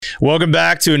Welcome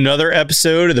back to another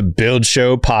episode of the Build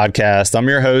Show podcast. I'm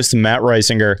your host, Matt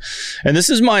Reisinger, and this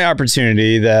is my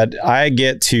opportunity that I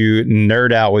get to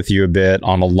nerd out with you a bit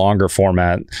on a longer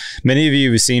format. Many of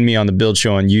you have seen me on the Build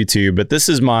Show on YouTube, but this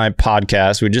is my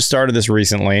podcast. We just started this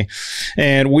recently,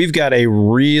 and we've got a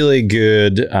really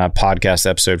good podcast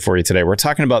episode for you today. We're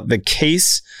talking about the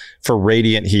case for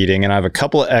radiant heating, and I have a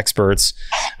couple of experts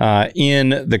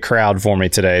in the crowd for me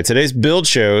today. Today's Build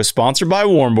Show, sponsored by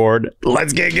Warmboard.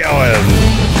 Let's get going.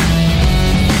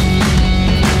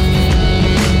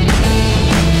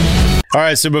 All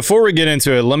right, so before we get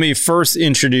into it, let me first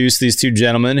introduce these two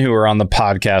gentlemen who are on the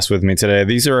podcast with me today.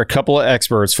 These are a couple of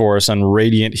experts for us on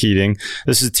radiant heating.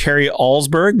 This is Terry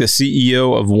Alsberg, the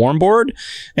CEO of Warmboard,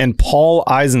 and Paul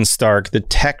Eisenstark, the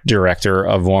tech director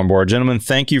of Warmboard. Gentlemen,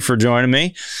 thank you for joining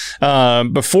me.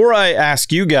 Before I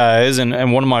ask you guys,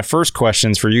 and one of my first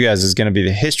questions for you guys is going to be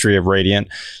the history of radiant,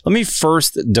 let me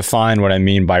first define what I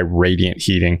mean by radiant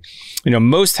heating. You know,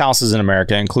 most houses in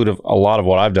America, including a lot of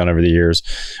what I've done over the years,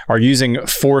 are using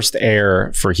forced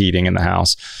air for heating in the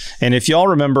house. And if y'all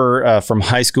remember from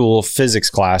high school physics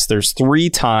class, there's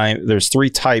three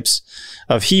types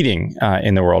of heating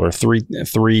in the world, or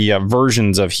three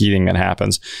versions of heating that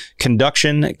happens: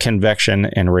 conduction, convection,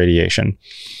 and radiation.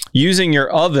 Using your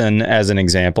oven as an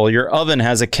example, your oven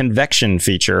has a convection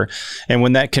feature. And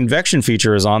when that convection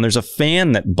feature is on, there's a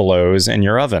fan that blows in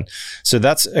your oven. So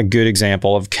that's a good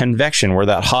example of convection, where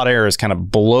that hot air is kind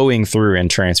of blowing through and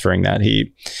transferring that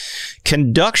heat.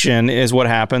 Conduction is what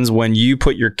happens when you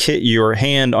put your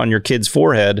hand on your kid's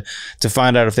forehead to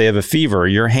find out if they have a fever.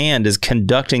 Your hand is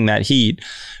conducting that heat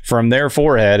from their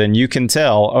forehead, and you can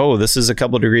tell, oh, this is a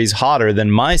couple of degrees hotter than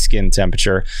my skin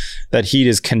temperature. That heat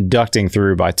is conducting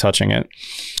through by touching it.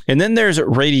 And then there's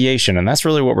radiation, and that's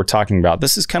really what we're talking about.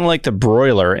 This is kind of like the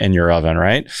broiler in your oven,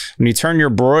 right? When you turn your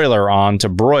broiler on to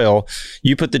broil,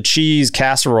 you put the cheese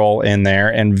casserole in there,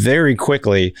 and very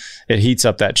quickly it heats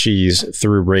up that cheese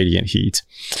through radiant heat.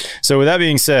 So with that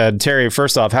being said, Terry,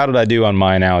 first off, how did I do on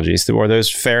my analogies? Were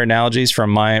those fair analogies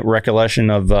from my recollection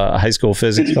of high school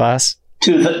physics class?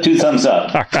 Two thumbs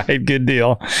up. All right, good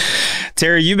deal.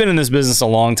 Terry, you've been in this business a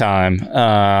long time.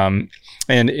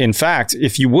 And in fact,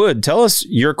 if you would, tell us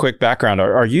your quick background.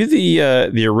 Are you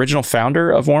the original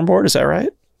founder of Warmboard? Is that right?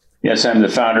 Yes, I'm the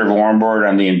founder of Warmboard.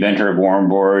 I'm the inventor of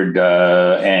Warmboard,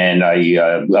 and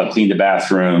I cleaned the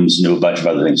bathrooms and do a bunch of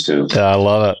other things too. I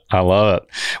love it. I love it.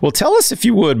 Well, tell us, if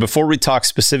you would, before we talk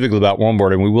specifically about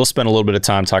Warmboard, and we will spend a little bit of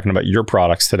time talking about your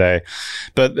products today,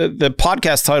 but the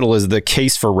podcast title is The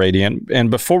Case for Radiant.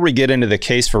 And before we get into the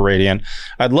case for Radiant,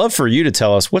 I'd love for you to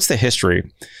tell us, what's the history?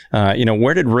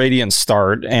 Where did Radiant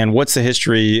start, and what's the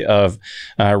history of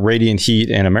radiant heat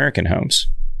in American homes?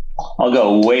 I'll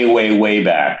go way, way, way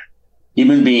back.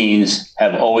 Human beings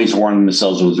have always warmed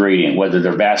themselves with radiant, whether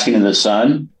they're basking in the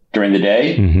sun during the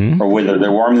day, or whether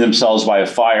they're warming themselves by a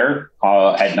fire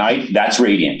at night. That's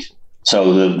radiant.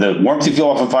 So the warmth you feel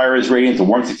off a fire is radiant. The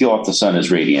warmth you feel off the sun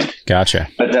is radiant. Gotcha.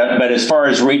 But as far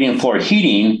as radiant floor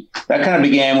heating, that kind of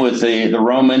began with the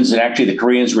Romans, and actually the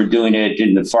Koreans were doing it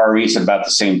in the Far East at about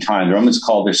the same time. The Romans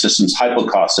called their systems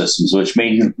hypocaust systems, which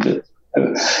means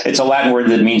it's a Latin word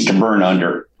that means to burn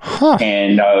under. Huh.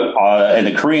 And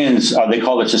the Koreans, they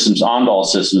call their systems Andal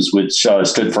systems, which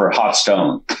stood for hot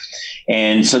stone.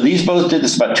 And so these both did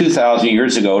this about 2,000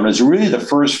 years ago. And it was really the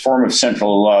first form of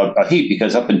central heat,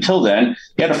 because up until then,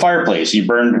 you had a fireplace. You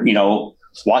burned,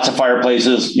 lots of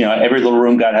fireplaces. Every little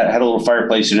room had a little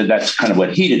fireplace in it. That's kind of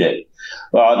what heated it.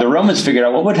 The Romans figured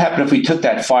out what would happen if we took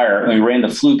that fire and we ran the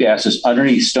flue gases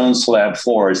underneath stone slab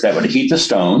floors. That would heat the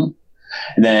stone.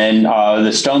 And then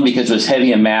the stone, because it was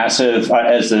heavy and massive,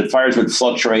 as the fires would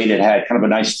fluctuate, it had kind of a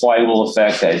nice flywheel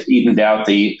effect that evened out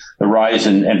the rise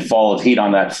and fall of heat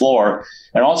on that floor,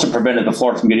 and also prevented the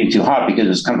floor from getting too hot because it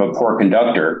was kind of a poor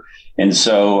conductor. And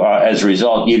so as a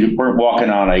result, you weren't walking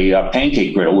on a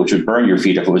pancake griddle, which would burn your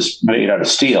feet if it was made out of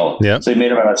steel. Yep. So they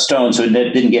made it out of stone, so it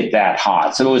didn't get that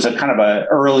hot. So it was a kind of an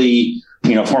early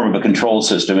form of a control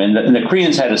system. And the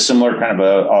Koreans had a similar kind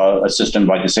of a system,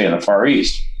 like I say, in the Far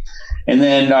East. And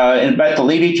then in about the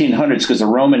late 1800s, because the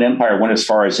Roman Empire went as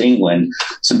far as England,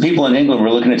 some people in England were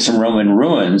looking at some Roman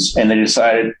ruins, and they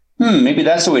decided, maybe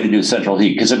that's the way to do central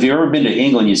heat. Because if you've ever been to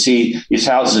England, you see these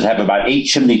houses that have about 8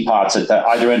 chimney pots at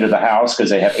either end of the house,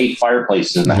 because they have 8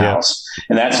 fireplaces in the house.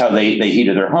 And that's how they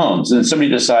heated their homes. And then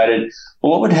somebody decided,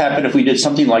 well, what would happen if we did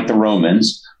something like the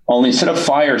Romans? Only instead of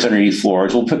fires underneath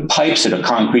floors, we'll put pipes in a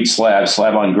concrete slab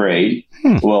on grade.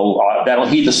 Well, that'll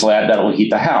heat the slab, that'll heat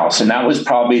the house. And that was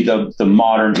probably the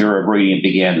modern era of radiant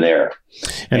began there.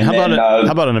 And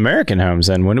how about in American homes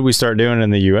then? When did we start doing it in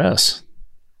the U.S.?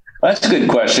 That's a good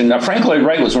question. Now, Frank Lloyd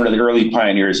Wright was one of the early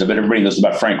pioneers of it. Everybody knows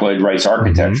about Frank Lloyd Wright's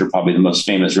architecture, probably the most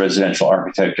famous residential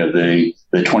architect of the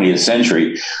 20th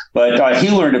century. But he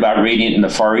learned about radiant in the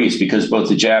Far East because both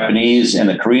the Japanese and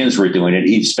the Koreans were doing it.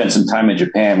 He spent some time in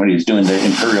Japan when he was doing the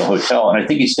Imperial Hotel, and I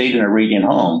think he stayed in a radiant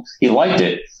home. He liked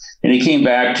it. And he came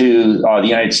back to the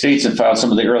United States and filed some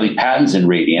of the early patents in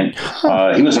radiant.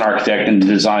 He was an architect and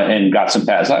design and got some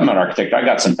patents. I'm an architect. I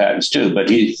got some patents too, but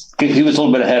he was a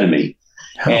little bit ahead of me.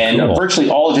 Cool. Virtually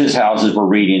all of his houses were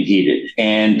radiant heated.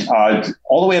 And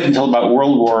all the way up until about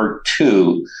World War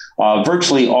II,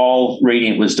 virtually all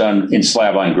radiant was done in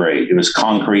slab on grade. It was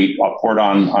concrete poured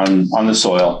on the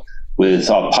soil with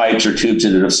pipes or tubes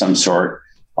in it of some sort.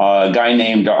 A guy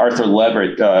named Arthur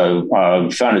Levitt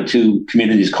founded two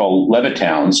communities called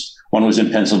Levitttowns. One was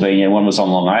in Pennsylvania, and one was on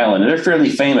Long Island. And they're fairly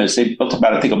famous. They built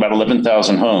about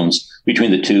 11,000 homes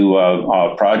between the two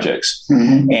projects.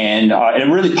 Mm-hmm. And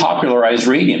it really popularized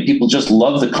radiant. People just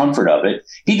love the comfort of it.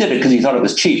 He did it because he thought it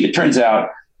was cheap. It turns out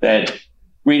that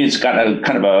radiant's got a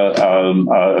kind of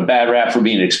a bad rap for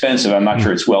being expensive. I'm not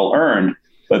sure it's well earned.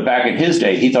 But back in his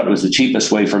day, he thought it was the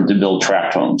cheapest way for him to build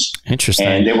tract homes. Interesting.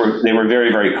 And they were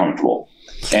very, very comfortable.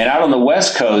 And out on the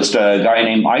West Coast, a guy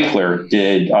named Eichler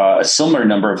did a similar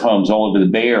number of homes all over the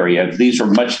Bay Area. These were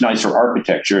much nicer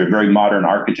architecture, very modern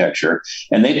architecture,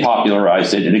 and they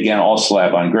popularized it. And again, all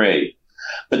slab on grade.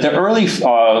 But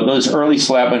those early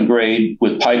slab on grade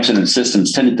with pipes and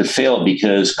systems tended to fail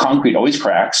because concrete always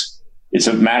cracks. It's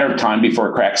a matter of time before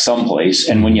it cracks someplace.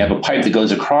 And when you have a pipe that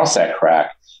goes across that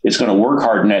crack, it's going to work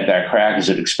harden at that crack as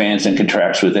it expands and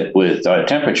contracts with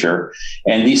temperature.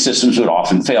 And these systems would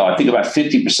often fail. I think about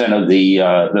 50% of the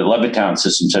Levittown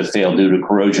systems have failed due to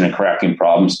corrosion and cracking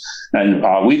problems. And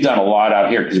we've done a lot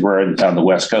out here because we're on the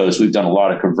West Coast. We've done a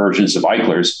lot of conversions of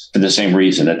Eichlers for the same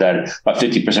reason that about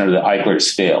 50% of the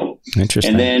Eichlers failed. Interesting.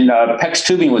 And then PEX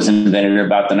tubing was invented in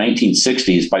about the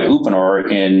 1960s by Uponor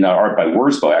or by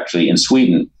Worsbo, actually, in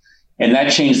Sweden. And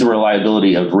that changed the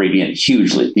reliability of radiant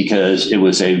hugely because it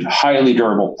was a highly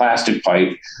durable plastic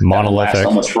pipe that lasts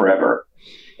almost forever.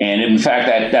 And in fact,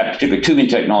 that particular tubing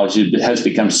technology has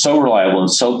become so reliable and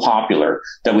so popular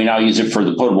that we now use it for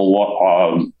the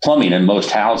potable plumbing in most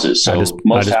houses. So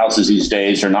most houses these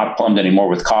days are not plumbed anymore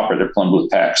with copper; they're plumbed with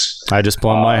PEX. I just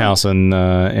plumbed my house in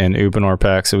Uponor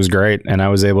PEX. It was great, and I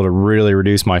was able to really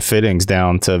reduce my fittings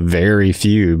down to very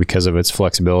few because of its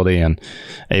flexibility and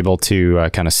able to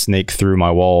kind of snake through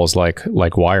my walls like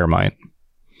wire might.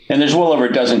 And there's well over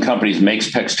a dozen companies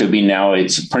makes PEX tubing now.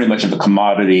 It's pretty much of a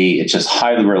commodity. It's just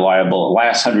highly reliable. It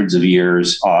lasts hundreds of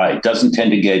years. It doesn't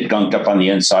tend to get gunked up on the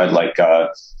inside like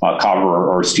copper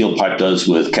or steel pipe does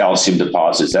with calcium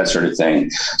deposits, that sort of thing.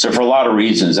 So for a lot of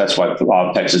reasons, that's why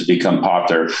PEX has become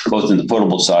popular, both in the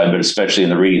potable side, but especially in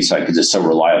the radiant side, because it's so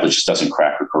reliable. It just doesn't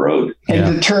crack or corrode.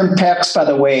 And the term PEX, by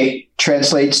the way,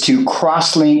 translates to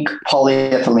cross-link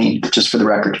polyethylene, just for the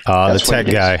record. The tech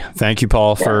guy. Thank you,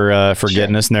 Paul, for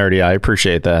getting us nerdy. I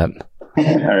appreciate that. All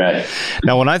right.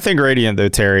 Now, when I think radiant, though,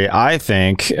 Terry, I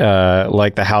think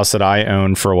like the house that I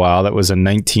owned for a while. That was a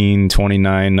 1929,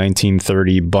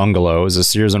 1930 bungalow. It was a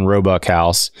Sears and Roebuck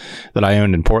house that I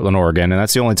owned in Portland, Oregon. And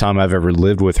that's the only time I've ever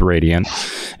lived with radiant.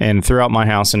 And throughout my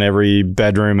house, in every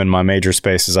bedroom in my major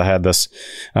spaces, I had this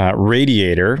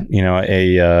radiator,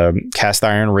 a cast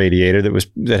iron radiator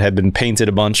that had been painted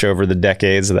a bunch over the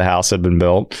decades that the house had been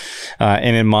built.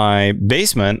 And in my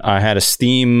basement, I had a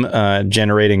steam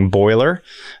generating boiler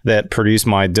that produced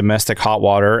my domestic hot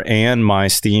water and my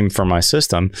steam for my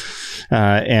system.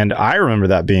 And I remember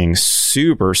that being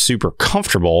super, super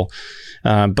comfortable.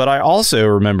 But I also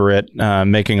remember it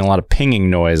making a lot of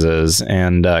pinging noises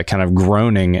and kind of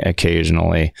groaning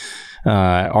occasionally.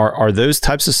 Are those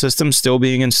types of systems still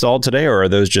being installed today, or are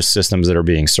those just systems that are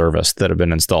being serviced that have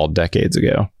been installed decades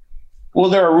ago? Well,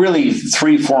 there are really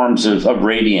three forms of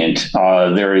radiant.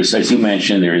 There is, as you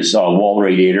mentioned, there's wall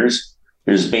radiators.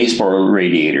 There's baseboard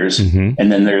radiators,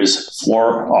 and then there's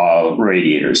floor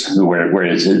radiators, where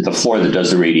it's the floor that does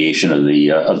the radiation of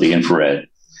the infrared.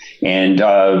 And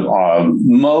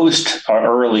most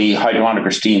early hydronic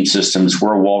or steam systems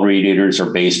were wall radiators or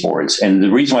baseboards. And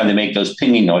the reason why they make those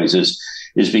pinging noises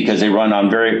is because they run on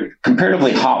very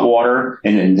comparatively hot water.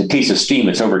 And in the case of steam,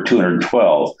 it's over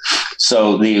 212.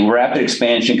 So the rapid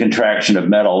expansion contraction of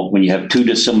metal, when you have two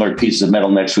dissimilar pieces of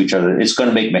metal next to each other, it's going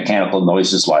to make mechanical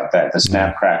noises like that. The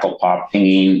snap, crackle, pop,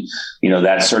 pinging,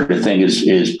 that sort of thing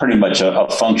is pretty much a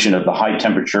function of the high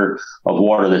temperature of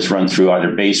water that's run through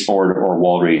either baseboard or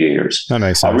wall radiators. That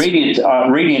makes sense.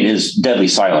 Radiant is deadly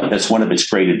silent. That's one of its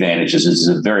great advantages. It's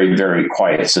a very, very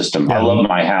quiet system. Yeah. I love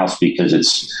my house because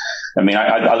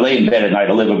I lay in bed at night.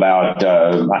 I live about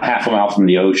a half a mile from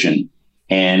the ocean.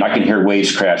 and I can hear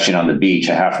waves crashing on the beach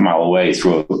a half mile away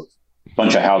through a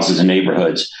bunch of houses and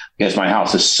neighborhoods because my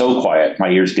house is so quiet. My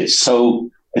ears get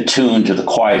so attuned to the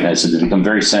quietness and they become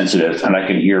very sensitive, and I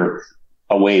can hear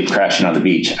a wave crashing on the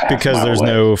beach. Because there's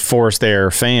no forced air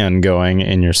fan going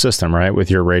in your system, right? With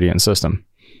your Radiant system.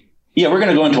 Yeah, we're going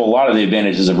to go into a lot of the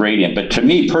advantages of Radiant, but to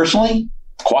me personally,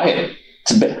 quiet.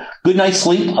 It's a good night's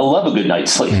sleep. I love a good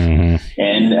night's sleep. Mm-hmm.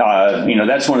 And,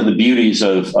 that's one of the beauties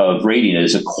of Radiant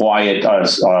is a quiet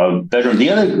bedroom. The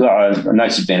other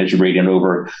nice advantage of Radiant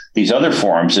over these other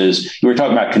forms is you were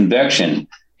talking about convection.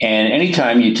 And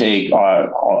anytime you take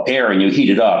air and you heat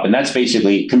it up, and that's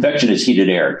basically convection is heated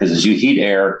air, because as you heat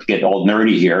air, to get all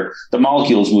nerdy here, the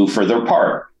molecules move further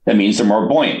apart. That means they're more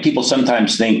buoyant. People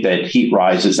sometimes think that heat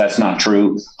rises. That's not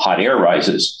true. Hot air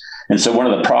rises. And so one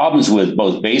of the problems with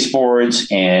both baseboards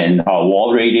and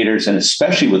wall radiators, and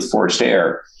especially with forced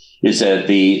air, is that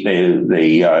the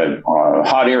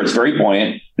hot air is very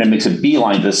buoyant and it makes a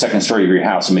beeline to the second story of your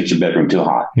house and makes your bedroom too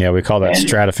hot. Yeah, we call that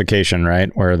stratification, right?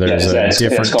 Where there's a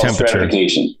different temperature.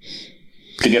 Stratification.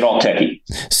 To get all techie.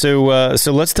 So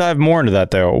let's dive more into that,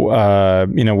 though.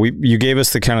 You gave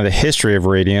us the kind of the history of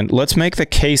Radiant. Let's make the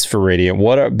case for Radiant.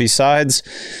 What are, besides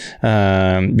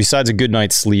a good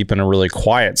night's sleep and a really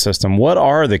quiet system, what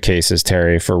are the cases,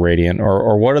 Terry, for Radiant,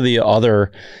 or what are the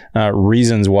other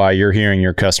reasons why you're hearing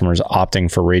your customers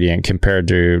opting for Radiant compared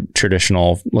to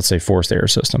traditional, let's say, forced air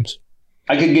systems?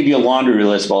 I could give you a laundry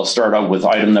list, but I'll start off with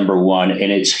item number one,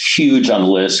 and it's huge on the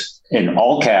list. In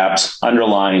all caps,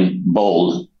 underline,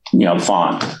 bold,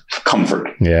 font, comfort.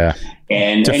 Yeah.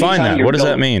 And define that. What does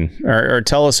that mean? Or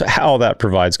tell us how that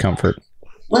provides comfort.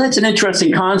 Well, that's an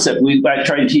interesting concept. I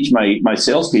try to teach my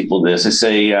salespeople this. I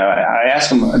say, I ask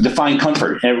them, define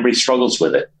comfort, and everybody struggles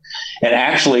with it. And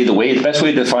actually, the best way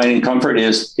of defining comfort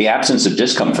is the absence of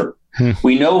discomfort.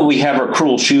 We know we have our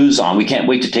cruel shoes on. We can't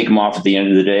wait to take them off at the end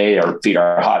of the day. Our feet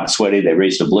are hot and sweaty. They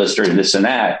raise to blister and this and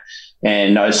that.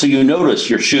 And so you notice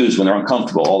your shoes when they're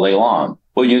uncomfortable all day long.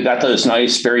 When you got those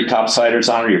nice Sperry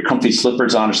topsiders on or your comfy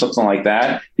slippers on or something like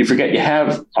that, you forget you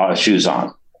have shoes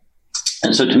on.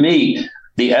 And so to me,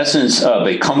 the essence of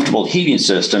a comfortable heating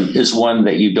system is one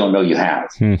that you don't know you have.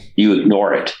 You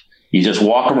ignore it. You just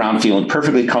walk around feeling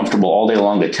perfectly comfortable all day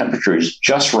long. The temperature is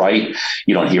just right.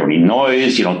 You don't hear any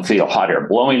noise. You don't feel hot air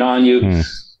blowing on you.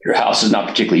 Your house is not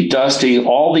particularly dusty.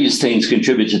 All these things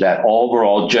contribute to that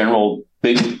overall general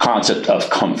big concept of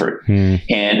comfort.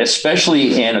 And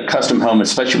especially in a custom home,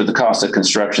 especially with the cost of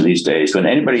construction these days, when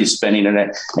anybody's spending in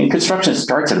it, and construction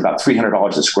starts at about $300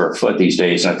 a square foot these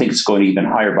days. And I think it's going even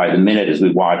higher by the minute as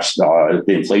we watch the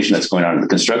inflation that's going on in the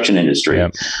construction industry.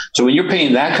 Yep. So when you're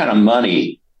paying that kind of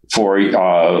money for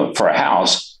a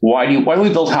house, why do we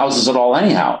build houses at all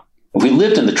anyhow? If we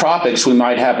lived in the tropics, we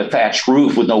might have a thatched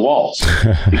roof with no walls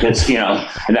because,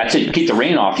 and that's it. Keep the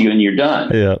rain off you and you're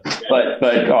done. Yeah.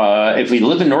 But if we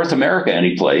live in North America,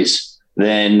 any place,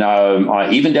 then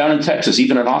even down in Texas,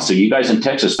 even in Austin, you guys in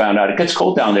Texas found out it gets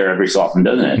cold down there every so often,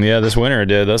 doesn't it? Yeah, this winter it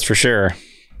did. That's for sure.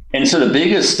 And so the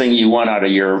biggest thing you want out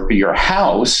of your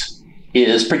house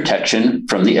is protection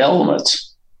from the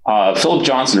elements. Philip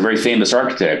Johnson, a very famous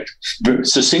architect,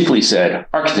 succinctly said,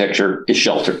 architecture is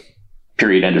shelter.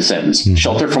 Period. End of sentence.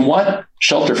 Shelter from what?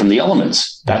 Shelter from the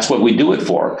elements. That's what we do it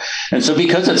for. And so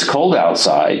because it's cold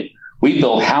outside, we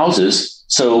build houses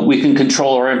so we can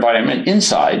control our environment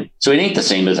inside. So it ain't the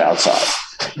same as outside.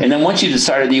 And then once you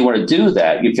decided that you want to do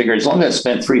that, you figure as long as I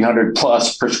spent $300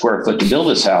 plus per square foot to build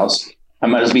this house, I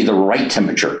might as well be the right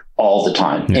temperature all the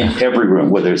time in every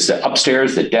room, whether it's the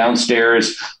upstairs, the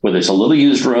downstairs, whether it's a little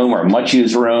used room or a much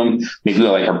used room. Maybe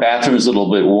like our bathroom is a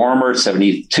little bit warmer,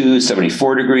 72,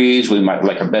 74 degrees. We might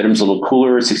like our bedroom's a little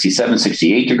cooler, 67,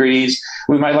 68 degrees.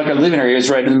 We might like our living area is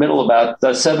right in the middle, about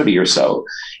 70 or so.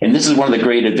 And this is one of the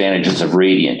great advantages of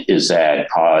Radiant is that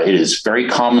it is very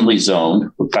commonly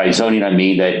zoned. By zoning, I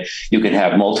mean that you can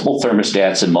have multiple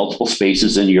thermostats in multiple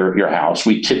spaces in your house.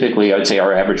 We typically, I would say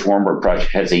our average warm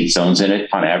project has 8 zones in it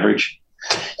on average.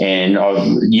 And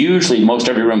usually most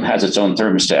every room has its own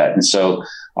thermostat. And so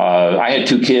I had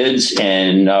 2 kids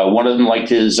and one of them liked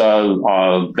his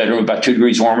bedroom about 2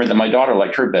 degrees warmer than my daughter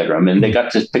liked her bedroom. And they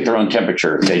got to pick their own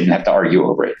temperature. They didn't have to argue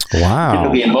over it.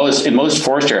 Wow. In most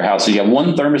forced air houses, you have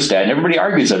one thermostat and everybody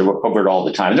argues over it all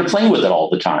the time. They're playing with it all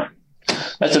the time.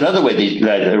 That's another way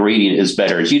that Radiant is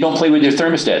better is you don't play with your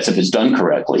thermostats if it's done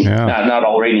correctly. Yeah. Not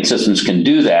all Radiant systems can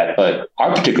do that, but our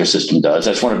particular system does.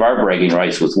 That's one of our bragging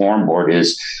rights with Warmboard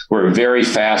is we're a very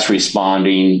fast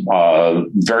responding,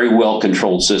 very well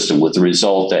controlled system with the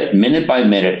result that minute by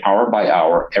minute, hour by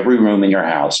hour, every room in your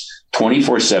house,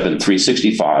 24/7,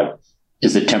 365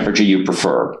 is the temperature you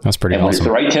prefer. That's pretty awesome. When it's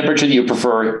the right temperature that you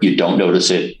prefer, you don't notice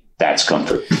it. That's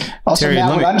comfort. Also, Terry,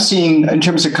 Matt, what I'm seeing in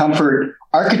terms of comfort,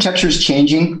 architecture is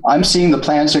changing. I'm seeing the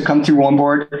plans that come through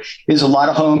Warmboard is a lot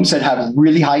of homes that have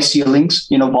really high ceilings,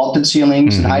 vaulted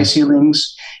ceilings and high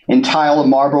ceilings, and tile and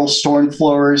marble, stone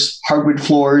floors, hardwood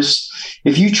floors.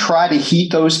 If you try to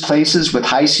heat those places with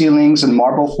high ceilings and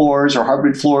marble floors or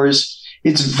hardwood floors,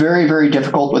 it's very, very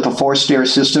difficult with a forced air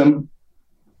system.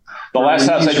 The last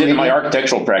house I did in my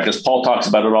architectural practice, Paul talks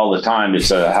about it all the time. It's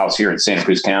a house here in Santa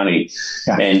Cruz County,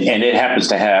 and it happens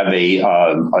to have a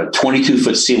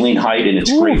 22-foot ceiling height in its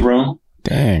great room.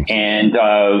 Dang. And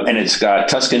it's got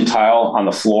Tuscan tile on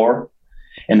the floor,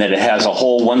 and then it has a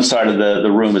whole one side of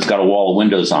the room has got a wall of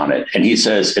windows on it. And he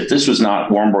says, if this was not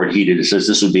Warmboard heated, it says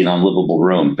this would be an unlivable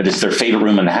room, but it's their favorite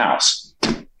room in the house.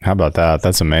 How about that?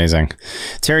 That's amazing.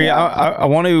 Terry, I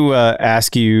want to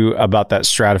ask you about that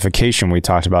stratification we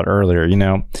talked about earlier.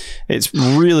 It's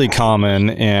really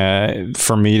common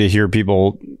for me to hear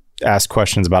people ask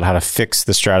questions about how to fix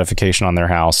the stratification on their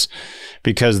house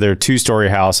because their 2-story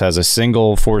house has a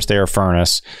single forced air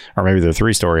furnace, or maybe their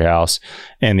 3-story house,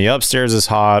 and the upstairs is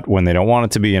hot when they don't want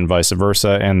it to be and vice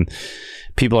versa. And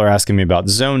people are asking me about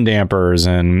zone dampers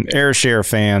and air share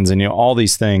fans and all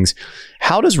these things.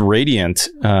 How does Radiant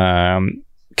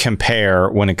compare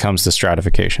when it comes to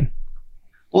stratification?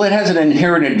 Well, it has an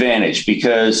inherent advantage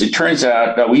because it turns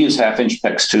out we use 1/2-inch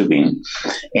PEX tubing,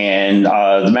 and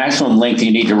the maximum length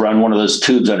you need to run one of those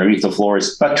tubes underneath the floor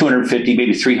is about 250,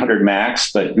 maybe 300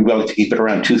 max, but you like to keep it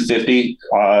around 250.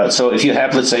 So if you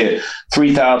have, let's say, a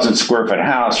 3,000 square foot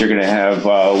house, you're going to have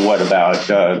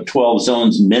about 12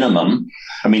 zones minimum.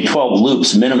 12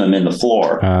 loops minimum in the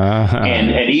floor.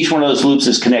 And each one of those loops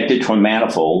is connected to a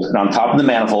manifold. And on top of the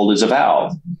manifold is a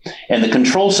valve. And the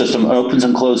control system opens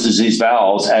and closes these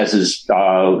valves as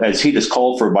heat is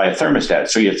called for by a thermostat.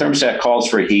 So your thermostat calls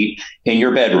for heat in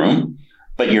your bedroom,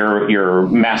 but your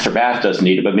master bath doesn't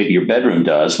need it, but maybe your bedroom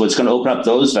does. Well, it's going to open up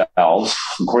those valves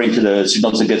according to the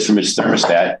signals it gets from its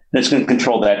thermostat, and it's going to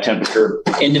control that temperature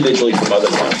individually from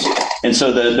other ones. And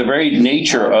so the very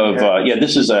nature of,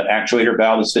 this is an actuator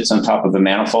valve that sits on top of a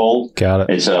manifold. Got it.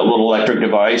 It's a little electric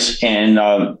device.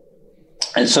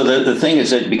 And so the thing is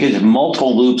that because of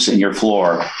multiple loops in your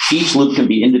floor, each loop can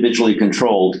be individually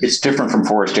controlled. It's different from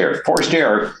forced air. Forced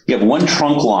air, you have one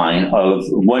trunk line of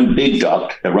one big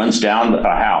duct that runs down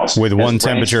a house. With one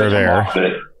temperature of air.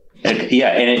 And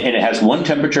it has one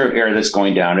temperature of air that's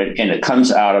going down it, and it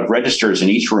comes out of registers in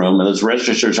each room, and those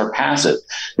registers are passive.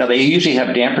 Now, they usually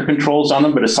have damper controls on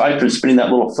them, but aside from spinning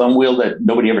that little thumb wheel that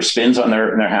nobody ever spins on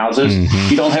their houses,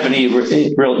 you don't have any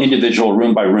real individual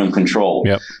room-by-room control.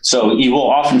 Yep. So you will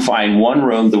often find one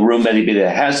room, the room that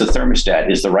has the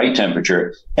thermostat is the right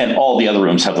temperature, and all the other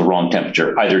rooms have the wrong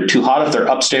temperature, either too hot if they're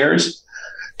upstairs,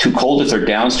 too cold if they're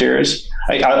downstairs.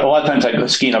 A lot of times I go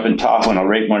skiing up in Tahoe and I'll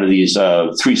rate one of these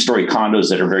 3-story condos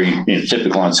that are very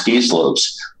typical on ski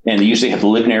slopes. And they usually have the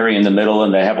living area in the middle,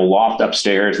 and they have a loft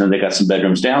upstairs, and then they got some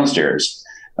bedrooms downstairs.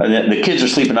 The kids are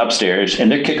sleeping upstairs,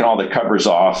 and they're kicking all the covers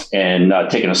off and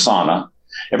taking a sauna.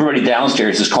 Everybody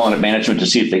downstairs is calling up management to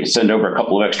see if they can send over a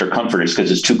couple of extra comforters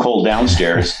because it's too cold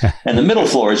downstairs. And the middle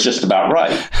floor is just about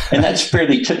right. And that's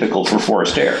fairly typical for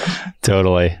forced air.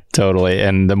 Totally.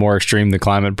 And the more extreme the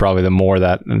climate, probably the more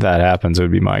that happens,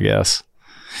 would be my guess.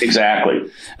 Exactly.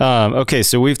 Okay,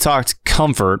 so we've talked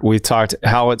comfort. We've talked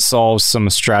how it solves some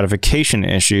stratification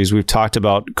issues. We've talked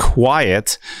about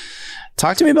quiet.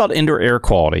 Talk to me about indoor air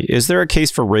quality. Is there a case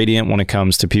for Radiant when it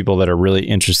comes to people that are really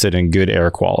interested in good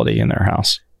air quality in their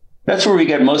house? That's where we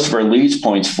get most of our leads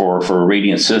points for a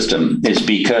Radiant system, is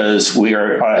because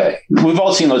we've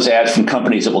all seen those ads from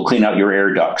companies that will clean out your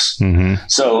air ducts. Mm-hmm.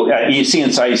 So you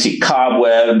see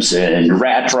cobwebs and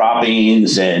rat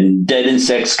droppings and dead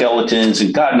insect skeletons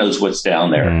and God knows what's down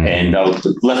there, and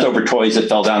leftover toys that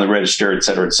fell down the register, et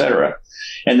cetera, et cetera.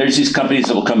 And there's these companies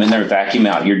that will come in there and vacuum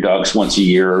out your ducts once a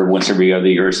year or once every other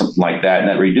year or something like that, and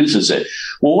that reduces it.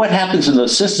 Well, what happens in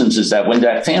those systems is that when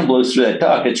that fan blows through that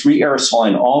duct, it's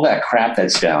re-aerosoling all that crap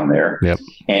that's down there. Yep.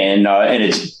 And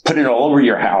it's putting it all over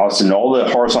your house, and all the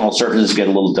horizontal surfaces get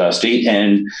a little dusty.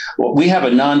 And we have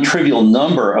a non-trivial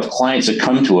number of clients that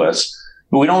come to us.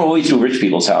 But we don't always do rich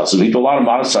people's houses. We do a lot of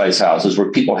modest-sized houses where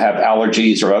people have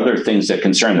allergies or other things that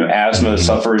concern them, asthma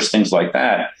sufferers, things like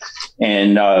that.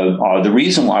 And the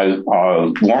reason why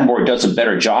Warmboard does a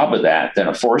better job of that than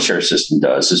a forced air system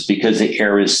does is because the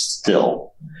air is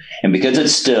still. And because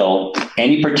it's still,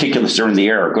 any particulates that are in the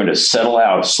air are going to settle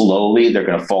out slowly. They're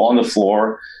going to fall on the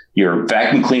floor. Your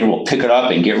vacuum cleaner will pick it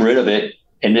up and get rid of it.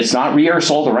 And it's not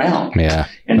re-aerosoled around. Yeah.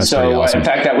 And so, awesome. In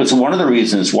fact, that was one of the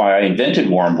reasons why I invented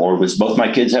Warmboard, was both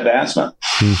my kids have asthma.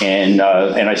 And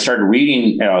I started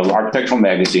reading architectural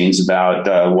magazines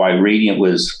about why Radiant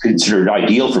was considered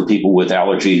ideal for people with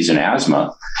allergies and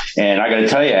asthma. And I got to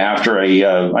tell you, after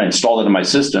I installed it in my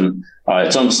system,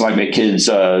 it's almost like my kids,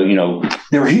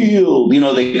 they're healed.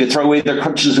 They could throw away their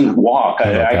crutches and walk.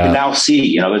 I can now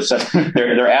see,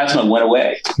 their asthma went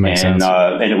away. And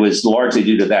it was largely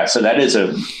due to that. So that is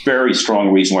a very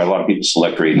strong reason why a lot of people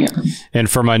select Radiant. And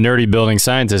for my nerdy building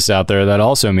scientists out there, that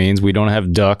also means we don't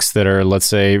have ducts that are, let's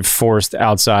say, forced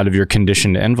outside of your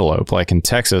conditioned envelope. Like in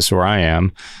Texas, where I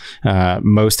am,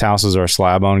 most houses are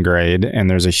slab on grade, and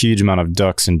there's a huge amount of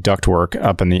ducts and ductwork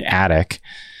up in the attic.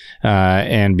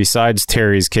 And besides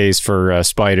Terry's case for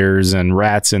spiders and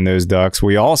rats in those ducts,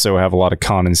 we also have a lot of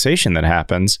condensation that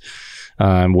happens,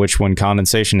 which when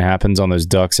condensation happens on those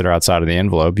ducts that are outside of the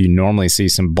envelope, you normally see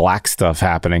some black stuff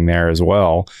happening there as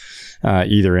well,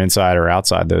 either inside or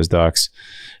outside those ducts.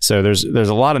 So there's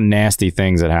a lot of nasty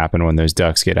things that happen when those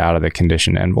ducts get out of the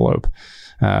conditioned envelope.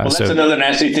 That's another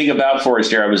nasty thing about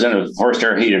forced air. I was in a forced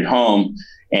air heated home,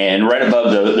 and right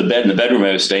above the bed in the bedroom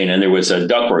I was staying in, there was a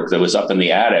ductwork that was up in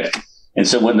the attic. And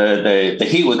so when the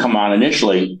heat would come on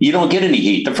initially, you don't get any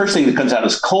heat. The first thing that comes out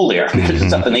is cold air because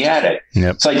it's up in the attic.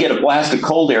 Yep. So I get a blast of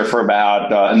cold air for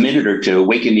about a minute or two,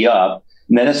 waking me up.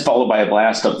 And then it's followed by a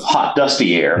blast of hot,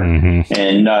 dusty air. Mm-hmm.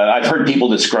 And I've heard people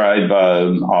describe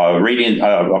radiant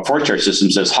forced air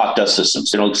systems as hot dust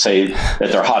systems. They don't say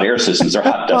that they're hot air systems. They're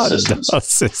hot dust systems.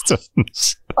 Dust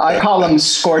systems. I call them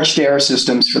scorched air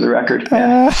systems, for the record.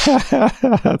 Yeah.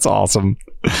 That's awesome.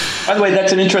 By the way,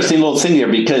 that's an interesting little thing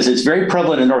there because it's very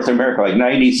prevalent in North America. Like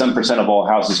 90-some% of all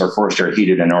houses are forced air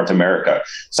heated in North America.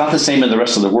 It's not the same in the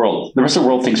rest of the world. The rest of the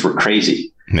world thinks we're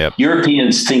crazy. Yep.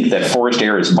 Europeans think that forced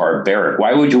air is barbaric.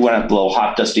 Why would you want to blow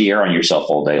hot, dusty air on yourself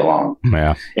all day long?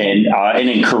 Yeah. And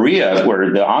in Korea,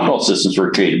 where the Andal systems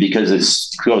were created, because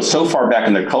it goes so far back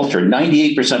in their culture,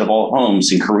 98% of all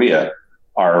homes in Korea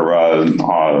are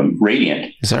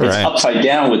radiant. Is that it's right? Upside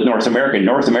down with North America.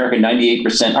 North America,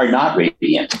 98% are not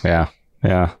radiant. Yeah.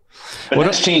 Yeah. But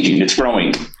that's changing. It's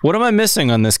growing. What am I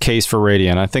missing on this case for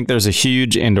Radiant? I think there's a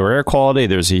huge indoor air quality.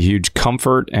 There's a huge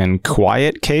comfort and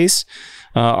quiet case.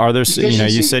 Are there?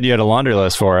 Efficiency. You said you had a laundry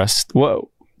list for us.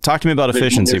 Talk to me about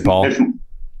efficiency, Paul.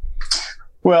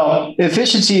 Well,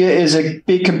 efficiency is a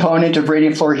big component of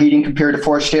radiant floor heating compared to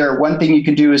forced air. One thing you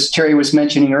can do, as Terry was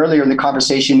mentioning earlier in the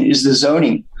conversation, is the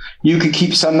zoning. You could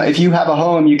keep if you have a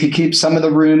home, you could keep some of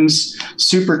the rooms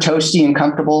super toasty and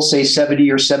comfortable, say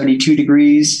 70 or 72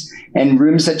 degrees. And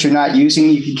rooms that you're not using,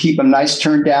 you can keep them nice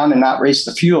turned down and not raise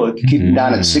the fuel. You can keep them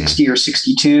down at 60 or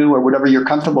 62 or whatever you're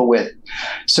comfortable with.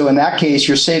 So in that case,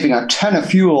 you're saving a ton of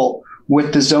fuel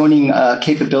with the zoning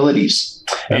capabilities.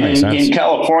 And in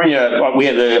California, we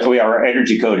have our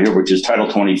energy code here, which is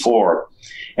Title 24.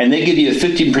 And they give you a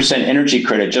 15% energy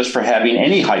credit just for having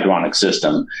any hydronic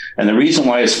system. And the reason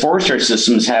why is forced air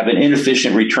systems have an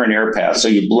inefficient return air path. So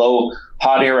you blow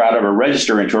hot air out of a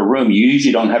register into a room. You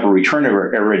usually don't have a return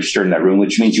air register in that room,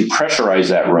 which means you pressurize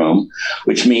that room,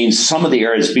 which means some of the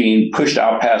air is being pushed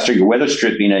out past your weather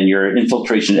stripping and your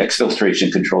infiltration,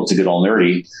 exfiltration controls to get all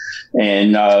nerdy.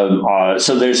 And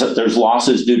so there's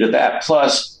losses due to that.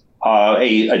 Plus,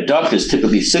 a duct is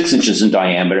typically 6 inches in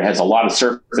diameter, has a lot of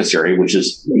surface area, which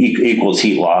is equals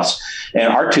heat loss.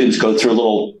 And our tubes go through a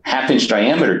little 1/2-inch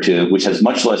diameter tube, which has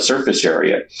much less surface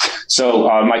area. So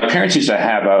my parents used to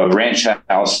have a ranch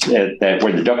house where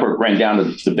the ductwork ran down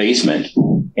to the basement.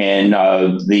 And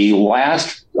the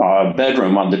last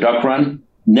bedroom on the duct run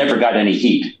never got any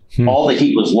heat. All the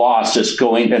heat was lost just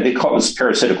going, and they call it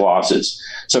parasitic losses.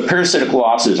 So parasitic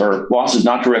losses are losses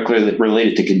not directly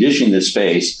related to conditioning the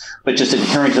space, but just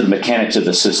inherent to the mechanics of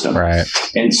the system. Right.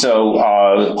 And so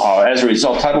as a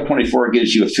result, Title 24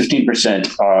 gives you a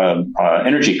 15%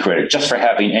 energy credit just for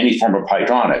having any form of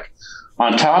hydronic.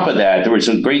 On top of that, there was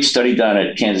a great study done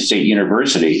at Kansas State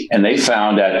University, and they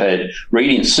found that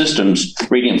radiant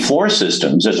floor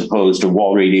systems, as opposed to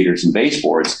wall radiators and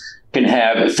baseboards, can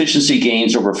have efficiency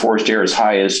gains over forced air as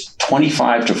high as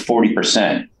 25 to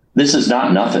 40%. This is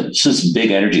not nothing. This is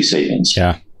big energy savings.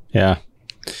 Yeah. Yeah.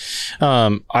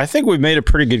 I think we've made a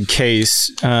pretty good case,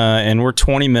 and we're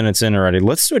 20 minutes in already.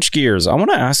 Let's switch gears. I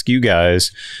want to ask you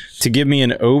guys to give me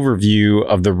an overview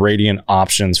of the Radiant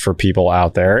options for people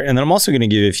out there. And then I'm also going to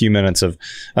give you a few minutes of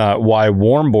why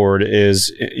Warmboard is,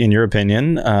 in your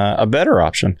opinion, a better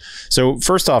option. So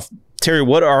first off, Terry,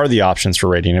 what are the options for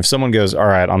Radiant? If someone goes, all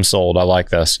right, I'm sold, I like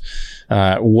this.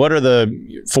 What are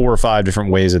the 4 or 5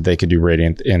 different ways that they could do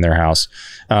Radiant in their house?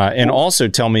 And also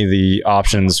tell me the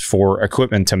options for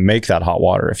equipment to make that hot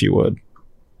water, if you would.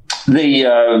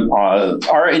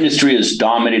 Our industry is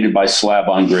dominated by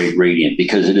slab-on-grade radiant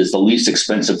because it is the least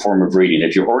expensive form of radiant.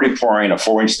 If you're already pouring a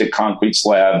 4-inch thick concrete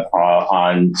slab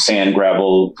on sand,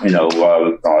 gravel,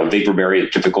 vapor barrier,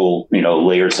 typical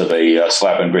layers of a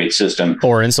slab-on-grade system,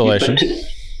 or insulation.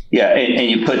 And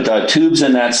you put tubes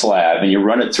in that slab and you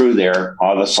run it through there.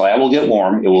 The slab will get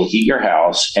warm. It will heat your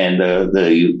house. And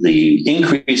the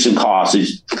increase in cost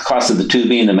is the cost of the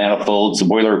tubing, the manifolds, the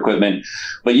boiler equipment.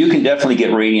 But you can definitely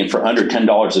get radiant for under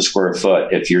 $10 a square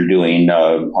foot if you're doing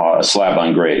a slab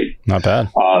on grade. Not bad.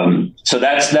 So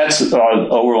that's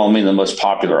overwhelmingly the most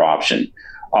popular option.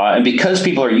 And because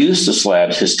people are used to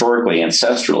slabs historically,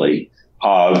 ancestrally,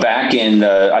 back in,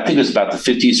 I think it was about the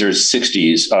 50s or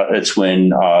 60s, it's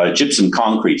when gypsum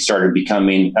concrete started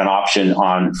becoming an option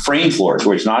on frame floors,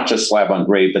 where it's not just slab on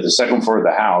grade, but the second floor of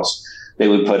the house, they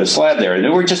would put a slab there. And they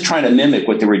were just trying to mimic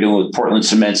what they were doing with Portland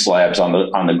cement slabs on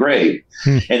the grade.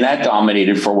 And that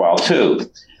dominated for a while, too.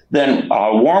 Then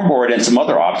warm board and some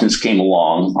other options came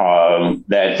along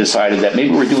that decided that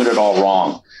maybe we're doing it all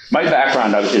wrong. My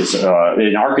background is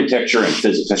in architecture and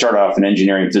physics. I started off in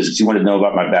engineering and physics. You want to know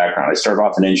about my background. I started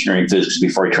off in engineering and physics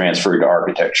before I transferred to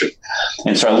architecture.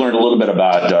 And so I learned a little bit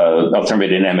about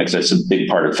thermodynamics. That's a big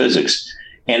part of physics.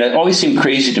 And it always seemed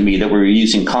crazy to me that we were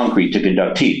using concrete to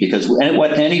conduct heat, because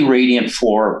what any radiant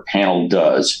floor panel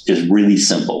does is really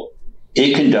simple.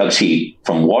 It conducts heat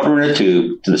from water in a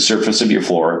tube to the surface of your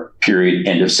floor, period,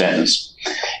 end of sentence.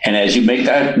 And as you make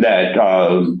that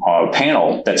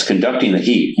panel that's conducting the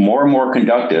heat more and more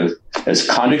conductive, as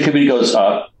conductivity goes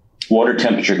up, water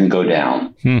temperature can go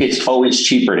down. It's always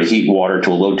cheaper to heat water to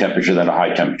a low temperature than a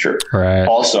high temperature. Right.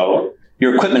 Also,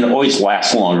 your equipment always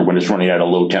lasts longer when it's running at a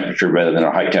low temperature rather than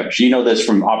a high temperature. You know this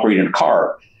from operating a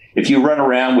car. If you run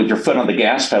around with your foot on the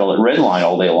gas pedal at red line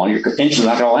all day long, your engine's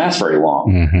not going to last very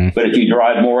long. But if you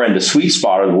drive more into sweet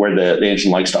spot of where the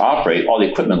engine likes to operate, all the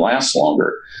equipment lasts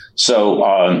longer.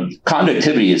 So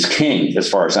conductivity is king as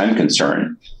far as I'm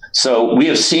concerned. So we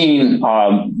have seen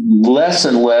less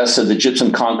and less of the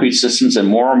gypsum concrete systems and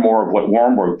more of what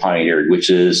Warmborg pioneered, which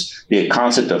is the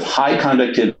concept of high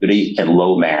conductivity and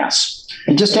low mass.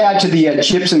 And just to add to the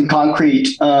gypsum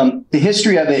concrete, the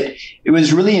history of it, it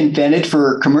was really invented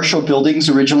for commercial buildings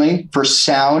originally, for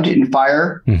sound and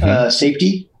fire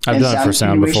safety. I've done it for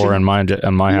sound before in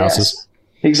my houses.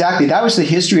 Exactly. That was the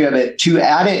history of it. To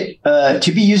add it,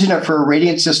 to be using it for a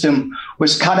radiant system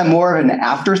was kind of more of an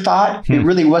afterthought. It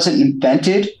really wasn't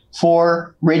invented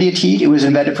for radiant heat. It was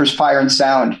invented for fire and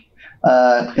sound.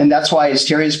 And that's why, as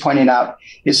Terry is pointing out,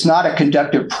 it's not a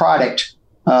conductive product.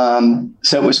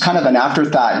 So it was kind of an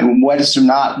afterthought, and what is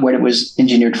not what it was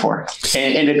engineered for.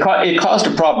 And it caused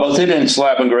a problem, both it and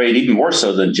slab and grade, even more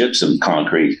so than gypsum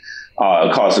concrete,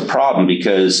 caused a problem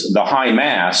because the high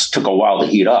mass took a while to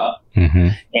heat up.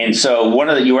 And so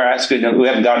you were asking, we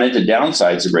haven't gotten into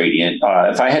downsides of radiant.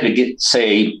 If I had to get,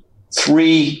 say,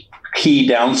 3 key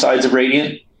downsides of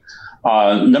radiant,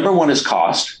 number one is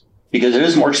cost. Because it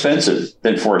is more expensive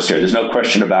than forced air. There's no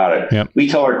question about it. Yep. We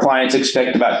tell our clients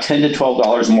expect about $10 to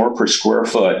 $12 more per square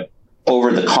foot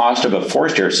over the cost of a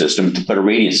forced air system to put a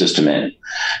radiant system in.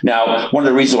 Now, one of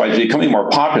the reasons why it's becoming more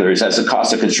popular is as the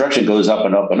cost of construction goes up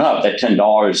and up and up, that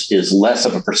 $10 is less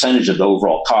of a percentage of the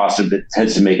overall cost, and it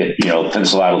tends to make it,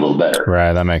 pencil out a little better.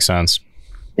 Right. That makes sense.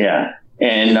 Yeah.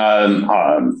 And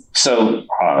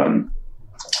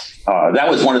that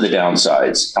was one of the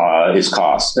downsides, is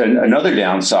cost. And another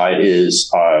downside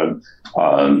is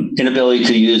inability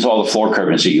to use all the floor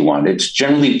coverings that you want. It's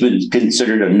generally been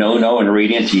considered a no-no in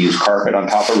radiant to use carpet on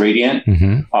top of radiant.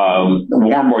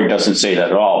 Warmborg doesn't say that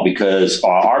at all, because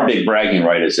our big bragging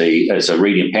right as a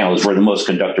radiant panel is we're the most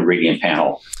conductive radiant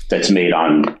panel that's made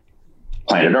on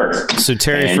planet Earth. So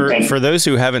Terry, for those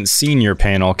who haven't seen your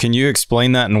panel, can you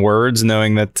explain that in words,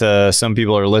 knowing that some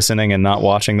people are listening and not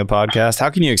watching the podcast? How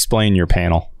can you explain your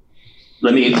panel?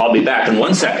 I'll be back in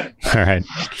 1 second. All right.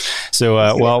 So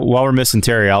while we're missing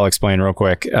Terry, I'll explain real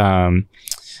quick.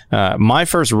 My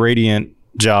first radiant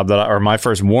job my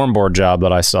first Warmborg job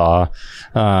that I saw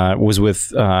was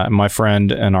with my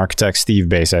friend and architect Steve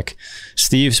Basic.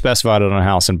 Steve specified it on a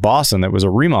house in Boston that was a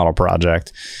remodel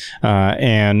project,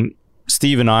 and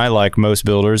Steve and I, like most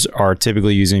builders, are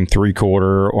typically using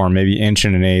 3/4 or maybe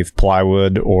 1.125"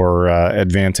 plywood or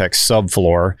Advantex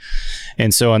subfloor.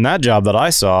 And so in that job that I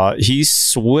saw, he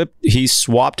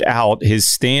swapped out his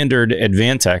standard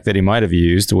Advantex that he might have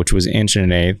used, which was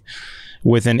 1.125",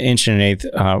 with an 1.125"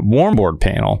 Warmborg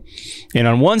panel. And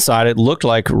on one side, it looked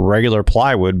like regular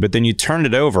plywood, but then you turned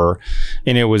it over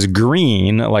and it was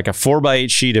green, like a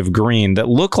 4x8 sheet of green that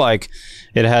looked like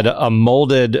it had a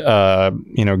molded,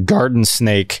 garden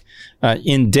snake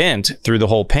indent through the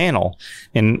whole panel.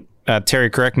 And Terry,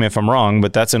 correct me if I'm wrong,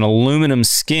 but that's an aluminum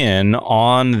skin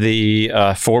on the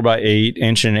 4x8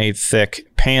 inch and 1/8 thick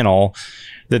panel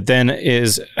that then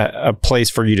is a place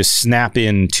for you to snap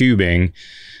in tubing,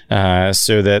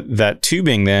 so that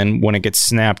tubing then, when it gets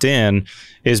snapped in,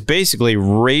 is basically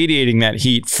radiating that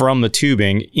heat from the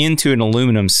tubing into an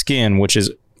aluminum skin, which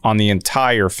is on the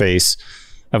entire face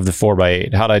of the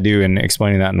 4x8. How'd I do in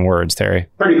explaining that in words, Terry?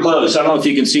 Pretty close. I don't know if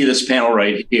you can see this panel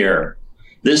right here.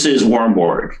 This is worm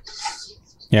board.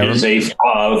 Yeah, it is a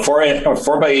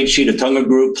 4x8 sheet of Tonga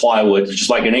group plywood, just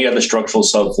like any other structural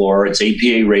subfloor. It's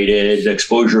APA rated,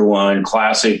 exposure 1,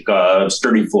 classic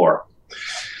sturdy floor.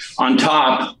 On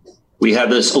top, we have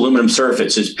this aluminum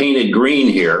surface. It's painted green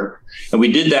here. And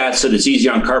we did that so that it's easy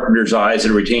on carpenter's eyes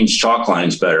and it retains chalk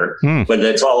lines better. But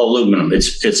it's all aluminum.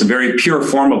 It's a very pure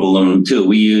form of aluminum, too.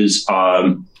 We use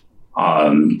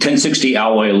 1060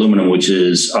 alloy aluminum, which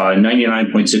is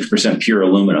 99.6% pure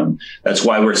aluminum. That's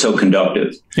why we're so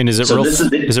conductive. And is it real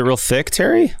thick,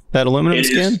 Terry, that aluminum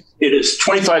skin? It is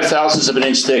 25 thousandths of an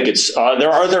inch thick.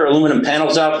 There are other aluminum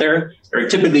panels out there. They're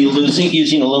typically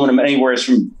using aluminum anywhere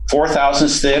from 4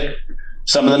 thousandths thick.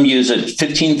 Some of them use it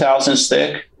 15 thousandths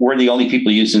thick. We're the only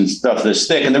people using stuff this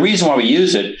thick. And the reason why we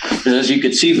use it is, as you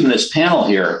can see from this panel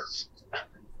here,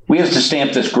 we have to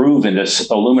stamp this groove in this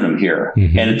aluminum here.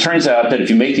 And it turns out that if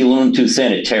you make the aluminum too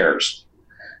thin, it tears.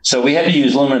 So we had to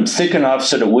use aluminum thick enough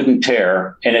so that it wouldn't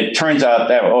tear. And it turns out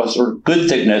that was good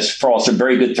thickness for also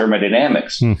very good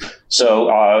thermodynamics. So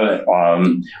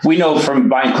we know from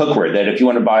buying cookware that if you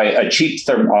want to buy a cheap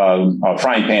frying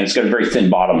pan, it's got a very thin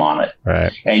bottom on it.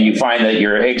 Right. And you find that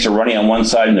your eggs are running on one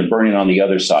side and they're burning on the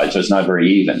other side. So it's not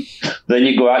very even. Then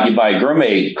you go out and you buy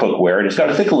gourmet cookware and it's got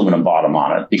a thick aluminum bottom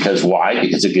on it. Because why?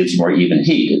 Because it gives more even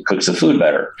heat. It cooks the food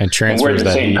better. And transfers we're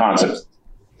the same heat. concept.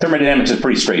 Thermodynamics is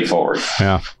pretty straightforward.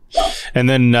 Yeah. And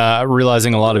then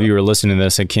realizing a lot of you are listening to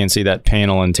this and can't see that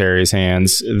panel in Terry's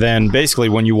hands, then basically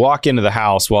when you walk into the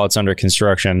house while it's under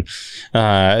construction,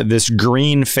 this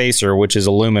green facer, which is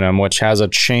aluminum, which has a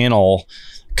channel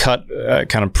cut,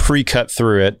 kind of pre-cut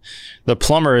through it, the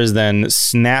plumber is then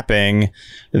snapping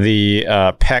the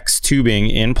PEX tubing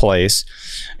in place.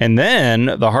 And then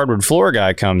the hardwood floor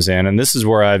guy comes in, and this is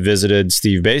where I visited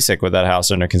Steve Basic with that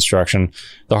house under construction.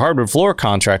 The hardwood floor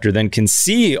contractor then can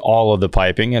see all of the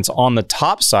piping. It's on the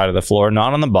top side of the floor,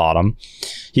 not on the bottom.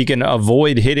 He can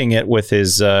avoid hitting it with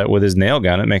his nail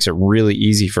gun. It makes it really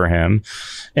easy for him.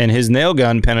 And his nail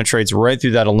gun penetrates right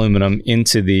through that aluminum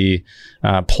into the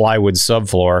plywood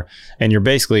subfloor. And you're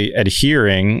basically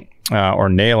adhering or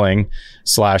nailing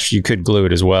 / you could glue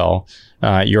it as well,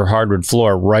 your hardwood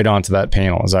floor right onto that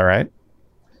panel. Is that right?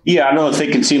 Yeah, I don't know if they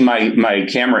can see my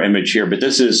camera image here, but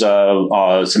this is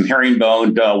some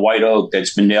herringbone white oak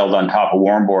that's been nailed on top of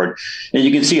worm board. And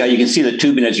you can see how you can see the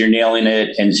tubing as you're nailing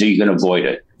it, and so you can avoid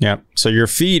it. Yeah. So your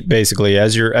feet, basically,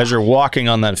 as you're walking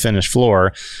on that finished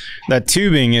floor, that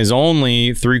tubing is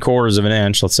only 3/4 of an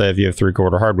inch. Let's say if you have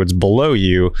 3/4 hardwoods below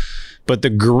you. But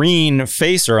the green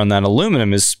facer on that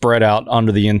aluminum is spread out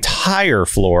onto the entire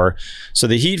floor. So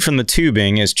the heat from the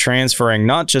tubing is transferring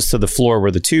not just to the floor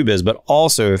where the tube is, but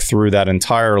also through that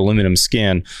entire aluminum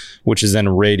skin, which is then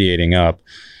radiating up.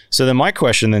 So then my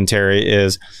question then, Terry,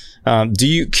 is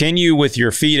can you with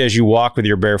your feet, as you walk with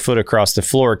your bare foot across the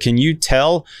floor, can you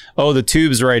tell, oh, the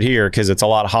tube's right here because it's a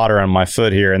lot hotter on my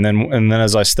foot here, and then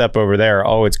as I step over there,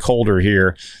 oh, it's colder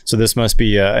here, so this must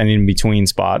be an in-between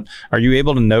spot? Are you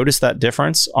able to notice that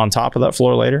difference on top of that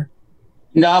floor later?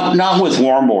 Not with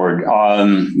worm board.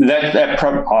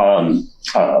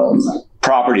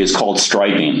 Property is called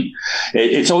striping.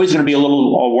 It's always going to be a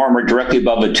little warmer directly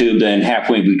above a tube than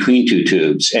halfway between two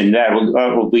tubes. And that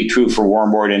will be true for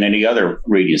worm board and any other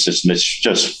radiant system. It's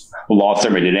just the law of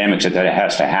thermodynamics that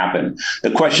has to happen.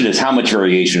 The question is, how much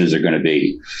variation is there going to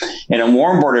be? And in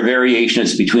worm board, a variation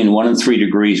is between 1 and 3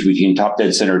 degrees between top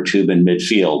dead center tube and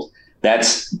midfield.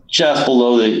 That's just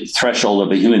below the threshold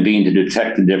of a human being to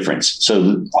detect the difference.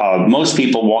 So most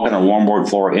people walking on a worm board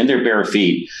floor in their bare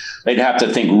feet, they'd have to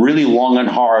think really long and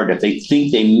hard if they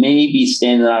think they may be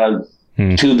standing on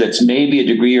a tube that's maybe a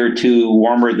degree or two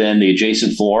warmer than the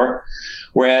adjacent floor.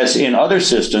 Whereas in other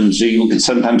systems, you can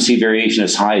sometimes see variation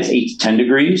as high as 8 to 10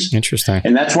 degrees. Interesting.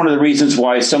 And that's one of the reasons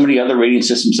why so many other radiant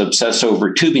systems obsess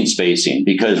over tubing spacing,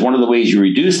 because one of the ways you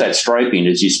reduce that striping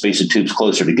is you space the tubes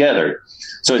closer together.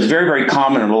 So it's very, very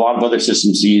common in a lot of other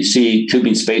systems. You see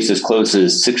tubing space as close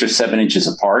as 6 or 7 inches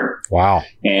apart. Wow.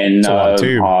 And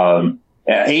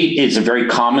 8 is a very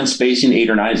common spacing. 8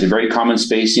 or 9 is a very common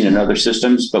spacing in other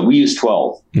systems, but we use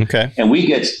 12. Okay. And we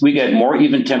get more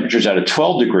even temperatures out of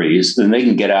 12 degrees than they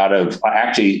can get out of,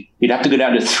 actually, you'd have to go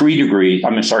down to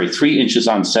 3 inches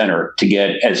on center to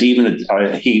get as even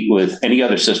a heat with any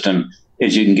other system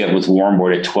as you can get with warm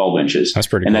board at 12 inches. That's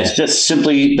pretty cool. And that's just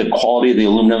simply the quality of the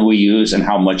aluminum we use and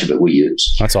how much of it we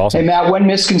use. That's awesome. Hey, Matt, one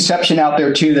misconception out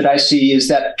there too that I see is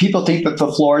that people think that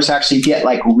the floors actually get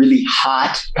like really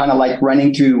hot, kind of like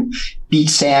running through beach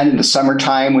sand in the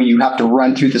summertime when you have to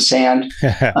run through the sand.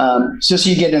 Just so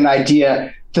you get an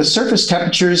idea, the surface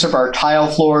temperatures of our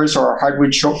tile floors or our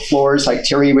hardwood floors, like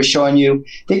Terry was showing you,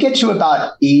 they get to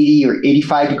about 80 or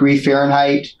 85 degrees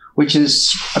Fahrenheit, which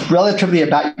is relatively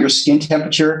about your skin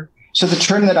temperature. So the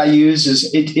term that I use is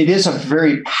it is a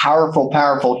very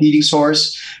powerful heating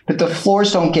source, but the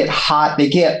floors don't get hot. They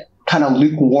get kind of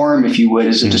lukewarm, if you would,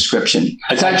 as a description.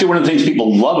 It's actually one of the things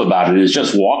people love about it is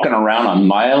just walking around on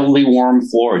mildly warm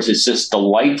floors. It's just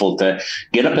delightful to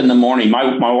get up in the morning.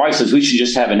 My wife says we should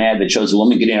just have an ad that shows a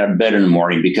woman getting out of bed in the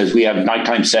morning because we have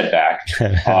nighttime setback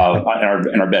in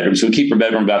our bedroom. So we keep our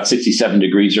bedroom about 67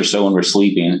 degrees or so when we're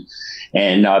sleeping.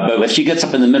 And but if she gets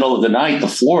up in the middle of the night, the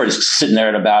floor is sitting there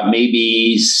at about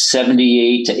maybe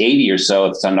 78 to 80 or so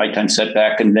if it's on nighttime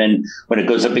setback. And then when it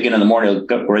goes up again in the morning,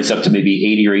 it'll raise up to maybe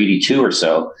 80 or 82 or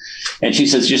so. And she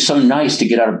says, it's just so nice to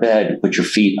get out of bed, put your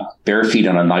bare feet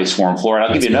on a nice warm floor. And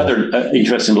I'll give you another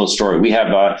interesting little story. We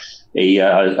have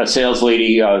a sales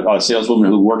lady, a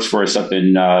saleswoman who works for us up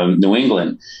in New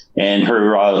England. And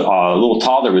her little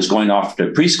toddler was going off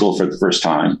to preschool for the first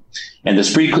time. And the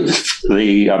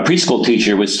preschool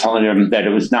teacher was telling them that it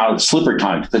was now slipper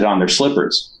time to put on their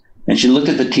slippers. And she looked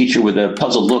at the teacher with a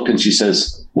puzzled look and she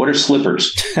says, "What are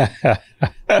slippers?"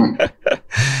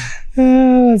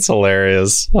 That's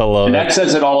hilarious. I love and it. That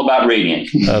says it all about Radiant.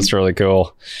 That's really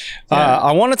cool. Yeah.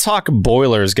 I want to talk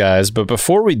boilers, guys, but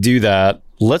before we do that,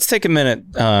 let's take a minute.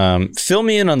 Fill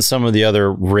me in on some of the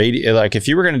other like if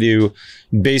you were going to do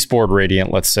baseboard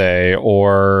Radiant, let's say,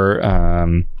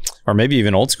 or maybe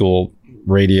even old school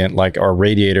Radiant, like our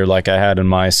radiator, like I had in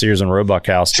my Sears and Roebuck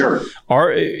house. Sure.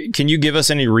 Can you give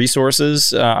us any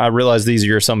resources? I realize these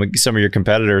are some of your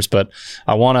competitors, but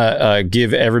I want to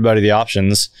give everybody the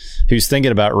options who's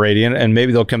thinking about Radiant, and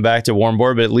maybe they'll come back to warm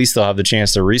board, but at least they'll have the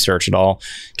chance to research it all.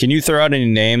 Can you throw out any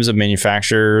names of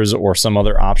manufacturers or some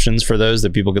other options for those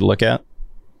that people could look at?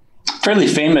 Fairly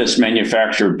famous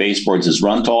manufacturer of baseboards is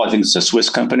Runtal. I think it's a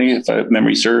Swiss company, if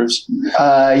memory serves.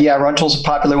 Yeah, Runtal's a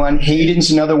popular one.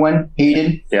 Hayden's another one.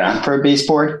 Hayden, for a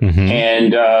baseboard. Mm-hmm.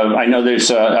 And I know there's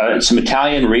some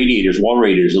Italian radiators, wall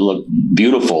radiators that look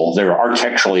beautiful. They're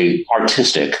architecturally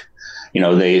artistic. You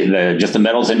know, just the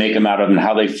metals they make them out of and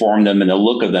how they form them and the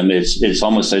look of them is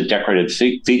almost a decorative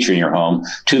feature in your home.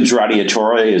 Tubes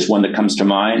Radiatore is one that comes to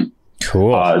mind.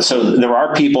 Cool. So there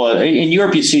are people in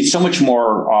Europe. You see so much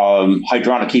more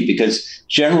hydronic heat because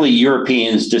generally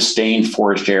Europeans disdain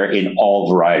forced air in all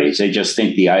varieties. They just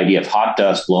think the idea of hot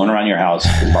dust blowing around your house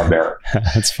is barbaric.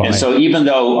 That's fine. And so even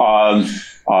though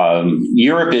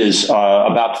Europe is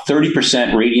about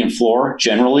 30% radiant floor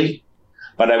generally,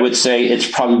 but I would say it's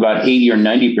probably about 80 or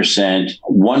 90%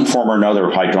 one form or another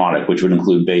of hydronic, which would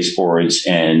include baseboards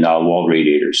and wall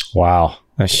radiators. Wow,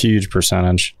 a huge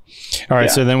percentage. All right.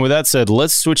 Yeah. So then with that said,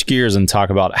 let's switch gears and talk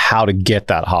about how to get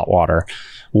that hot water.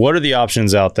 What are the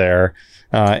options out there?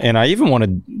 And I even want to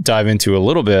dive into a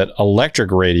little bit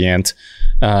electric radiant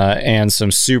and some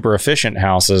super efficient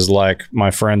houses like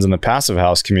my friends in the passive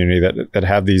house community that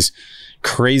have these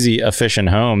crazy efficient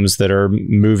homes that are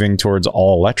moving towards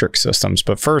all electric systems.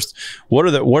 But first, what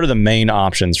are the main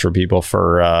options for people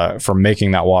for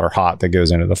making that water hot that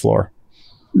goes into the floor?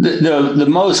 The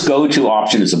most go-to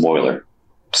option is a boiler.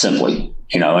 Simply,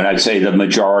 and I'd say the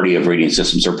majority of radiant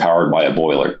systems are powered by a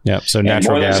boiler. Yeah, so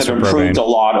natural boilers gas have or improved propane. a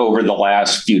lot over the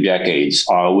last few decades.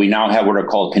 We now have what are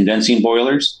called condensing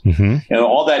boilers. Mm-hmm. And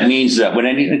all that means that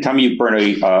anytime you burn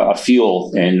a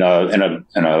fuel in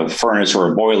a furnace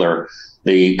or a boiler,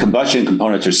 the combustion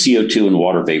components are CO2 and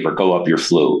water vapor go up your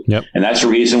flue. Yep. And that's the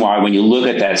reason why when you look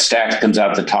at that stack that comes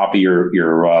out the top of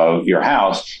your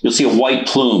house, you'll see a white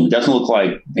plume. It doesn't look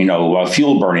like,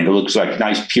 fuel burning. It looks like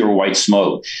nice, pure white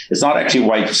smoke. It's not actually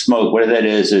white smoke. What that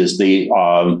is the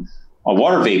a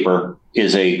water vapor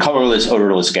is a colorless,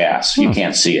 odorless gas. You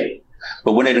can't see it.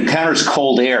 But when it encounters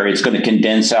cold air, it's going to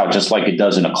condense out just like it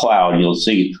does in a cloud. And you'll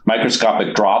see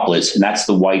microscopic droplets, and that's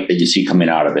the white that you see coming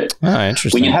out of it. Ah,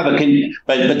 interesting. When you have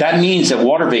but that means that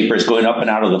water vapor is going up and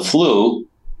out of the flue,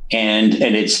 and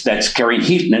that's carrying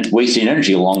heat and wasting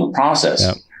energy along the process.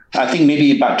 Yep. I think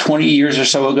maybe about 20 years or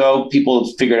so ago, people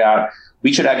figured out,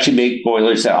 we should actually make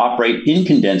boilers that operate in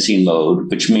condensing mode,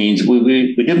 which means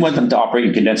we didn't want them to operate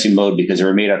in condensing mode because they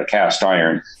were made out of cast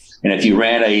iron. And if you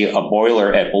ran a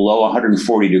boiler at below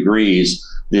 140 degrees,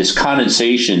 this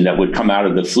condensation that would come out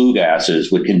of the flue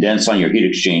gases would condense on your heat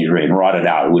exchanger and rot it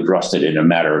out. It would rust it in a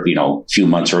matter of, a few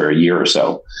months or a year or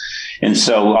so. And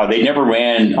so they never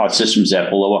ran systems at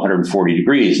below 140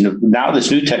 degrees. And now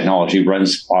this new technology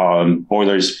runs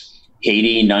boilers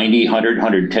 80, 90, 100,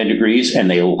 110 degrees, and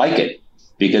they like it.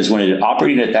 Because when it's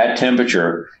operating at that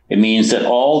temperature, it means that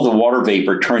all the water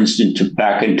vapor turns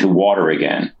back into water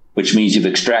again, which means you've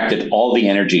extracted all the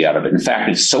energy out of it. In fact,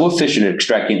 it's so efficient at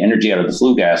extracting energy out of the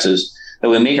flue gases that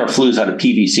we make our flues out of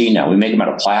PVC now. We make them out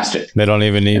of plastic. They don't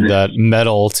even need that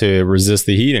metal to resist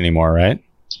the heat anymore, right?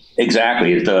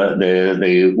 Exactly.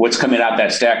 The what's coming out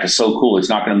that stack is so cool. It's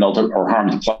not going to melt or harm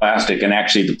the plastic. And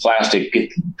actually, the plastic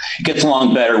gets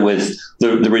along better with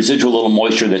the residual little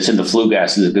moisture that's in the flue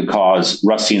gases that could cause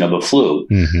rusting of a flue.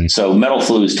 Mm-hmm. So metal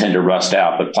flues tend to rust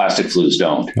out, but plastic flues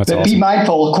don't. But awesome. Be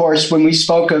mindful, of course, when we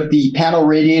spoke of the panel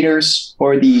radiators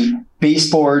or the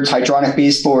baseboards, hydronic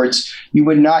baseboards, you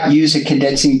would not use a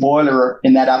condensing boiler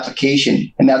in that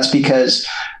application. And that's because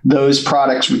those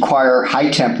products require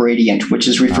high temp radiant, which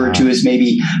is referred to as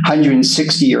maybe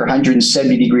 160 or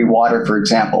 170 degree water, for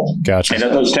example. Gotcha. And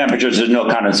at those temperatures, there's no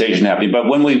condensation happening. But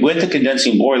when we went to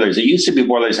condensing boilers, it used to be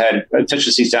boilers had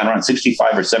efficiencies down around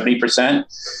 65 or 70%.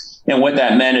 And what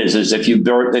that meant is if you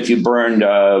burned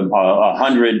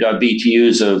 100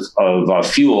 BTUs of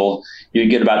fuel, you'd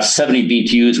get about 70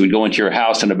 BTUs would go into your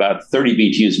house, and about 30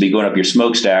 BTUs would be going up your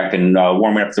smokestack and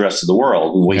warming up the rest of the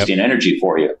world and wasting energy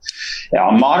for you.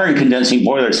 Modern condensing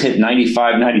boilers hit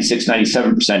 95, 96,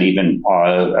 97% even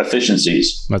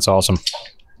efficiencies. That's awesome.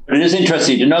 But it is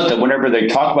interesting to note that whenever they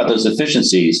talk about those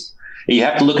efficiencies, you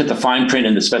have to look at the fine print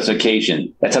in the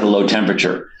specification. That's at a low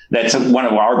temperature. That's one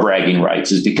of our bragging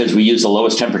rights, is because we use the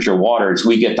lowest temperature waters,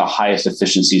 we get the highest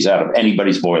efficiencies out of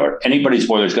anybody's boiler. Anybody's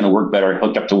boiler is going to work better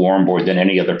hooked up to warm board than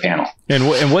any other panel.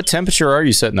 And what temperature are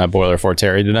you setting that boiler for,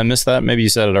 Terry? Did I miss that? Maybe you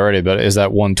said it already, but is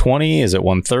that 120? Is it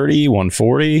 130,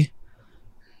 140?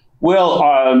 Well,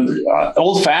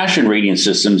 old-fashioned radiant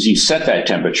systems, you set that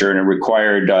temperature, and it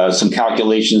required some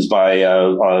calculations by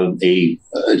a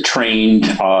trained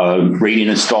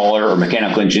radiant installer or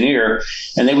mechanical engineer,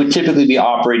 and they would typically be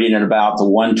operating at about the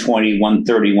 120,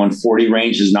 130, 140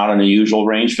 range. Is not an unusual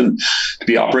range for them to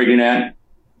be operating at.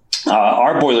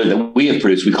 Our boiler that we have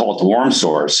produced, we call it the Warm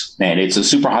Source, and it's a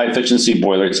super high efficiency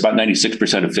boiler. It's about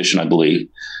 96% efficient, I believe,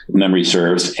 if memory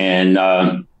serves, and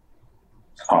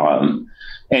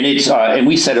it's and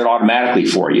we set it automatically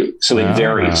for you, so it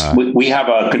varies. We have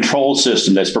a control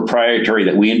system that's proprietary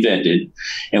that we invented,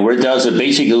 and what it does, it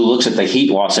basically looks at the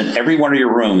heat loss in every one of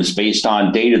your rooms based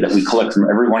on data that we collect from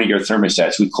every one of your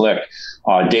thermostats. We collect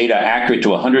data accurate to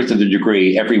 100th of a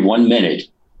degree every 1 minute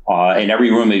in every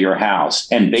room of your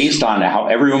house, and based on how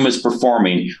every room is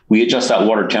performing, we adjust that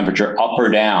water temperature up or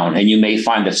down. And you may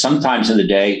find that sometimes in the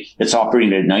day it's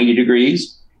operating at 90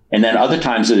 degrees. And then other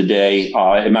times of the day,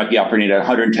 it might be operating at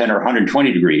 110 or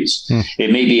 120 degrees. It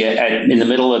may be in the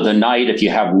middle of the night if you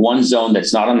have one zone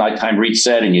that's not a nighttime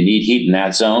reset and you need heat in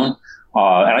that zone.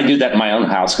 And I do that in my own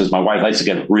house because my wife likes to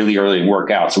get up really early and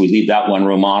work out. So we leave that one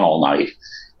room on all night.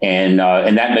 And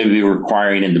that may be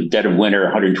requiring in the dead of winter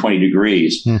 120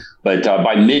 degrees. But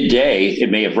by midday,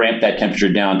 it may have ramped that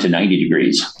temperature down to 90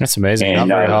 degrees. That's amazing. And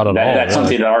not very hot at all. That's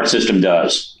something that our system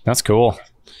does. That's cool.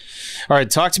 All right,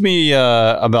 talk to me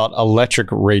about electric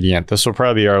radiant. This will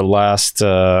probably be our last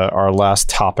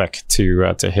topic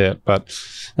to hit. But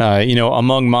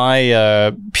among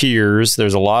my peers,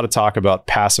 there's a lot of talk about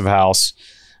passive house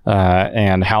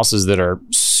and houses that are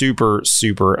super,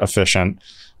 super efficient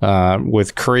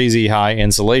with crazy high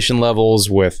insulation levels,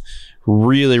 with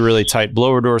really, really tight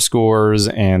blower door scores,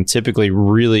 and typically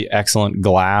really excellent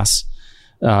glass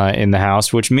in the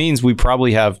house, which means we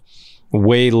probably have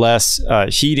way less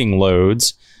heating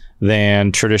loads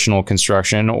than traditional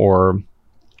construction or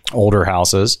older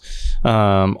houses.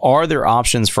 Are there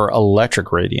options for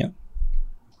electric radiant?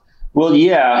 Well,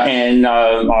 yeah. And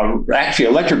actually,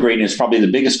 electric radiant is probably the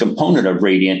biggest component of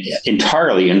radiant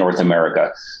entirely in North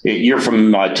America. You're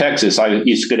from Texas. I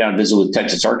used to go down and visit with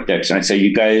Texas architects, and I say,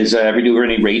 you guys ever do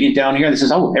any radiant down here? They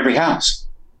says, oh, every house.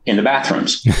 In the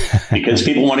bathrooms, because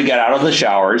people want to get out of the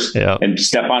showers and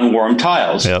step on warm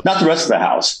tiles, not the rest of the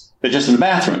house, but just in the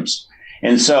bathrooms.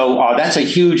 And so that's a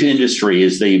huge industry,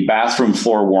 is the bathroom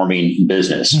floor warming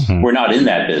business. We're not in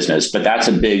that business, but that's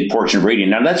a big portion of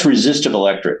radiant. Now that's resistive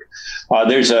electric.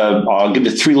 I'll give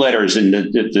you 3 letters in the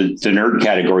nerd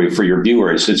category for your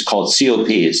viewers. It's called COP.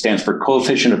 It stands for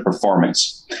coefficient of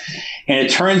performance. And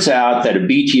it turns out that a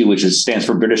BTU, which stands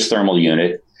for British Thermal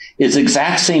Unit, is the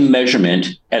exact same measurement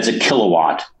as a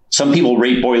kilowatt. Some people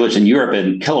rate boilers in Europe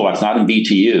in kilowatts, not in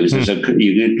BTUs.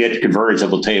 You get converters that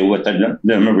will tell you what the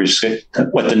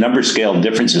number scale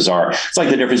differences are. It's like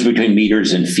the difference between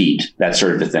meters and feet, that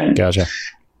sort of a thing. Gotcha.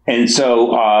 And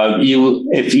so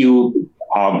if you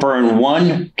burn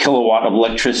 1 kilowatt of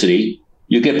electricity,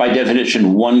 you get by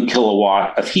definition 1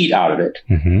 kilowatt of heat out of it.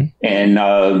 Mm-hmm.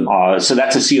 And so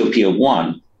that's a COP of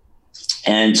 1.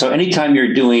 And so anytime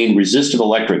you're doing resistive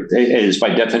electric, it is by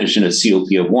definition a COP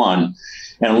of 1.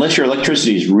 And unless your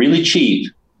electricity is really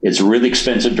cheap, it's really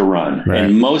expensive to run. Right.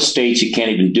 In most states, you can't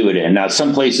even do it in. Now,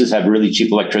 some places have really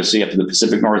cheap electricity up in the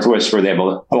Pacific Northwest where they have a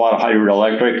lot of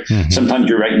hydroelectric. Mm-hmm. Sometimes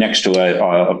you're right next to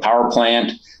a power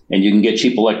plant and you can get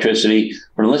cheap electricity.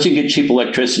 But unless you get cheap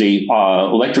electricity,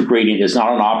 electric gradient is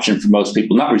not an option for most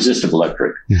people, not resistive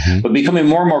electric. Mm-hmm. But becoming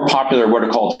more and more popular are what are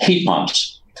called heat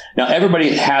pumps. Now,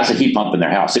 everybody has a heat pump in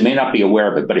their house. They may not be aware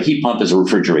of it, but a heat pump is a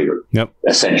refrigerator,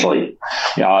 essentially.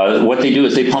 What they do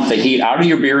is they pump the heat out of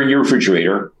your beer in your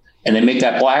refrigerator, and they make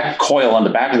that black coil on the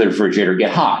back of the refrigerator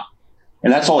get hot.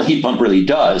 And that's all a heat pump really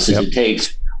does, is it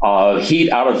takes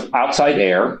heat out of outside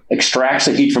air, extracts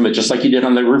the heat from it just like you did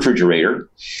on the refrigerator,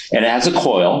 and it has a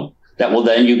coil that will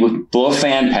then you blow a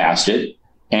fan past it,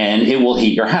 and it will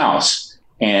heat your house.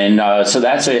 And so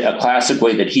that's a classic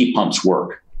way that heat pumps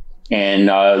work. And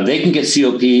they can get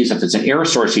COPs if it's an air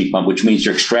source heat pump, which means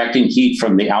you're extracting heat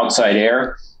from the outside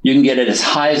air. You can get it as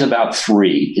high as about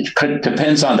 3. It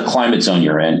depends on the climate zone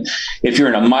you're in. If you're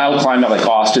in a mild climate like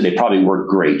Austin, they probably work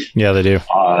great. Yeah, they do.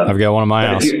 I've got one in my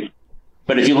house.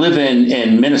 But if you live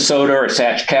in Minnesota or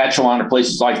Saskatchewan or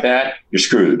places like that, you're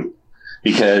screwed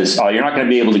because you're not going to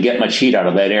be able to get much heat out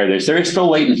of that air. There is still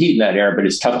latent heat in that air, but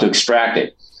it's tough to extract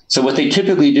it. So what they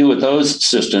typically do with those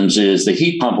systems is the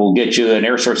heat pump will get you, an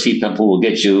air source heat pump will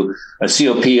get you a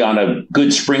COP on a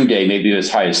good spring day, maybe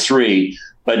as high as 3,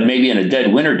 but maybe in a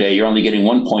dead winter day, you're only getting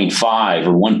 1.5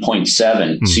 or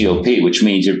 1.7 COP, which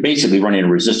means you're basically running a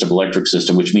resistive electric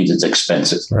system, which means it's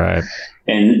expensive. Right.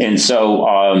 And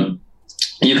so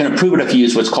you can improve it if you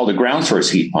use what's called a ground source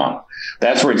heat pump.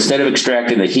 That's where instead of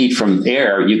extracting the heat from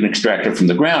air, you can extract it from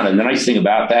the ground. And the nice thing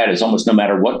about that is almost no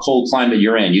matter what cold climate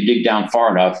you're in, you dig down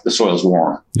far enough, the soil's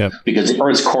warm. Yep. Because the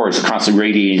Earth's core is constantly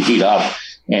radiating heat up.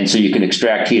 And so you can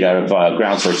extract heat out of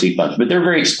ground source heat pumps. But they're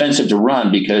very expensive to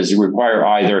run because they require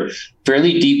either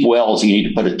fairly deep wells you need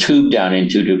to put a tube down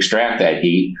into to extract that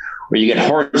heat, or you get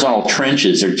horizontal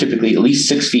trenches. They're typically at least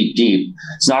 6 feet deep.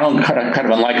 It's not kind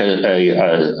of unlike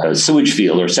a sewage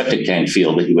field or septic tank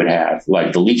field that you would have,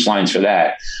 like the leach lines for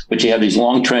that. But you have these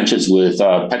long trenches with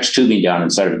PEX tubing down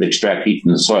inside of it to extract heat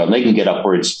from the soil. And they can get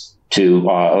upwards to,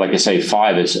 like I say,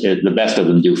 5. The best of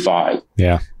them do 5.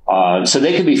 Yeah. So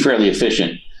they can be fairly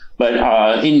efficient.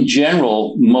 But in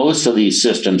general, most of these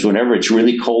systems, whenever it's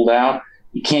really cold out,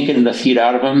 you can't get enough heat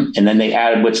out of them. And then they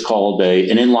add what's called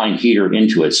an inline heater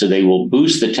into it. So they will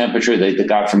boost the temperature they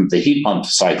got from the heat pump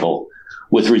cycle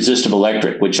with resistive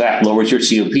electric, which that lowers your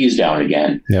COPs down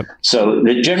again. Yep. So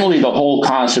generally, the whole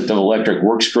concept of electric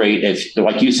works great. If,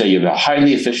 like you say, you have a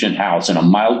highly efficient house in a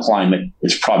mild climate,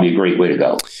 it's probably a great way to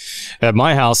go. At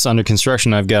my house under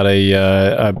construction, I've got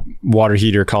a water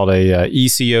heater called a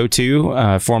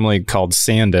ECO2, formerly called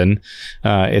Sanden.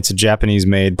 It's a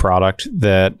Japanese-made product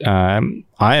that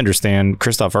I understand.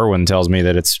 Christoph Irwin tells me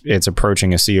that it's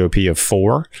approaching a COP of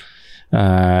 4.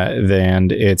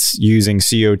 And it's using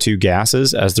CO2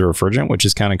 gases as the refrigerant, which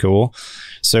is kind of cool.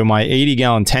 So my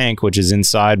 80-gallon tank, which is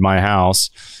inside my house,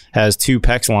 has 2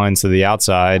 PEX lines to the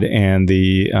outside, and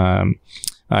the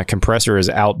compressor is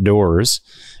outdoors,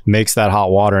 makes that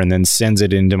hot water, and then sends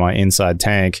it into my inside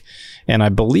tank. And I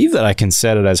believe that I can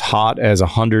set it as hot as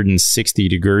 160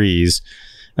 degrees.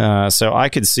 So I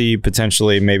could see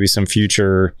potentially maybe some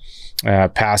future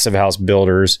passive house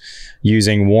builders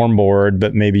using warm board,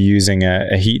 but maybe using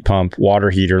a heat pump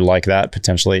water heater like that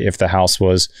potentially if the house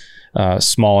was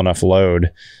small enough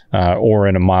load or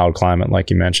in a mild climate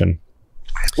like you mentioned.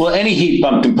 Well, any heat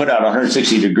pump can put out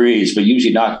 160 degrees, but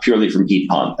usually not purely from heat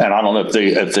pump. And I don't know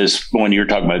if this one you're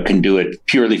talking about can do it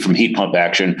purely from heat pump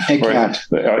action. It can't.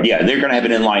 Yeah, they're going to have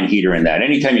an inline heater in that.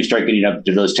 Anytime you start getting up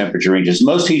to those temperature ranges,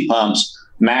 most heat pumps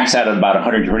max out at about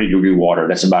 120 degree water.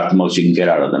 That's about the most you can get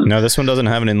out of them. No, this one doesn't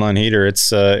have an inline heater.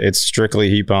 It's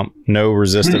strictly heat pump, no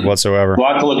resistive whatsoever. We'll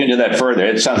have to look into that further.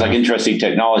 It sounds like interesting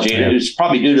technology. And it's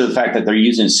probably due to the fact that they're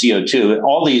using CO2.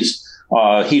 All these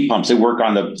heat pumps. They work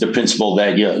on the principle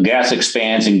that gas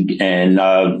expands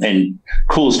and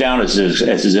cools down as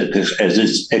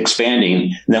it's expanding.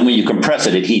 And then when you compress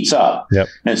it, it heats up. Yep.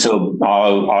 And so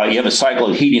you have a cycle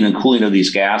of heating and cooling of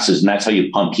these gases, and that's how you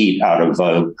pump heat out of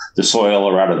the soil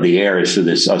or out of the air, is through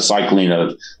this cycling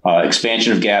of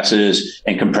expansion of gases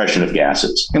and compression of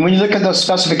gases. And when you look at those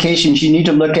specifications, you need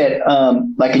to look at,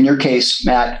 like in your case,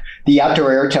 Matt, the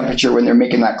outdoor air temperature when they're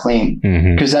making that claim,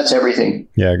 because that's everything.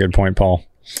 Yeah, good point, Paul.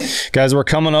 Guys, we're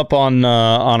coming up on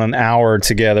an hour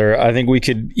together. I think we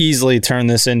could easily turn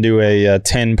this into a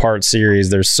 10-part series.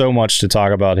 There's so much to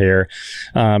talk about here.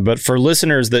 But for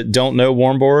listeners that don't know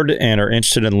Warmboard and are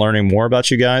interested in learning more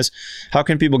about you guys, how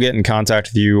can people get in contact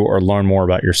with you or learn more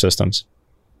about your systems?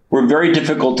 We're very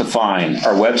difficult to find.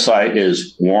 Our website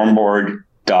is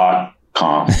warmboard.com.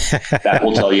 That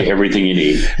will tell you everything you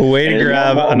need. Way to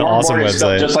grab an awesome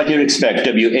website. Just like you'd expect,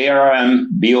 WARMBOARD.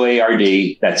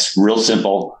 That's real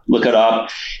simple. Look it up.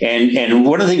 And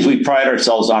one of the things we pride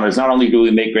ourselves on is not only do we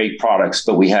make great products,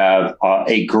 but we have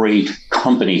a great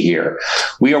company here.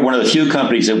 We are one of the few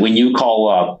companies that when you call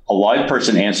up, a live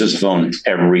person answers the phone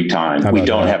every time. We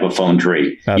don't have a phone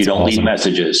tree. You don't leave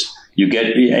messages.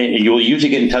 You'll usually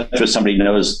get in touch with somebody who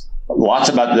knows lots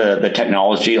about the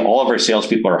technology. All of our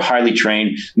salespeople are highly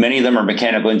trained. Many of them are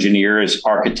mechanical engineers,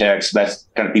 architects. That's the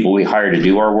kind of people we hire to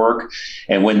do our work.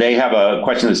 And when they have a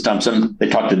question that stumps them, they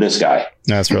talk to this guy.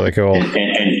 That's really cool.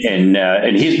 And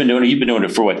you've been doing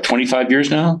it for what, 25 years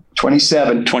now?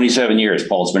 27 years.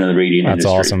 Paul's been in the radiant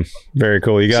industry. That's awesome. Very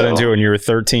cool. You got into it when you were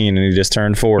 13 and you just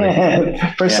turned 40.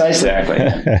 Precisely. Yeah,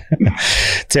 exactly.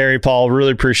 Terry, Paul,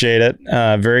 really appreciate it.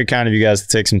 Very kind of you guys to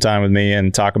take some time with me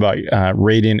and talk about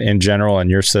Radiant in general and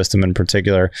your system in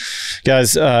particular.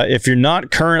 Guys, if you're not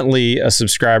currently a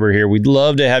subscriber here, we'd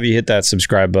love to have you hit that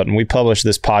subscribe button. We publish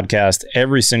this podcast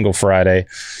every single Friday,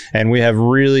 and we have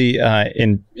really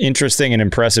interesting and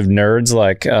impressive nerds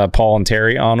like Paul and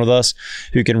Terry on with us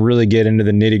who can really get into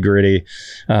the nitty-gritty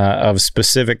of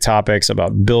specific topics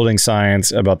about building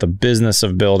science, about the business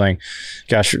of building.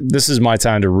 Gosh, this is my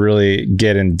time to really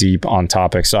get in deep on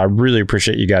topics. So I really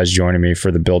appreciate you guys joining me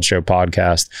for the Build Show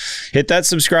podcast. Hit that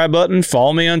subscribe button.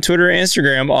 Follow me on Twitter and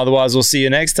Instagram. Otherwise, we'll see you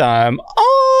next time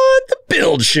on the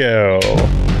Build Show.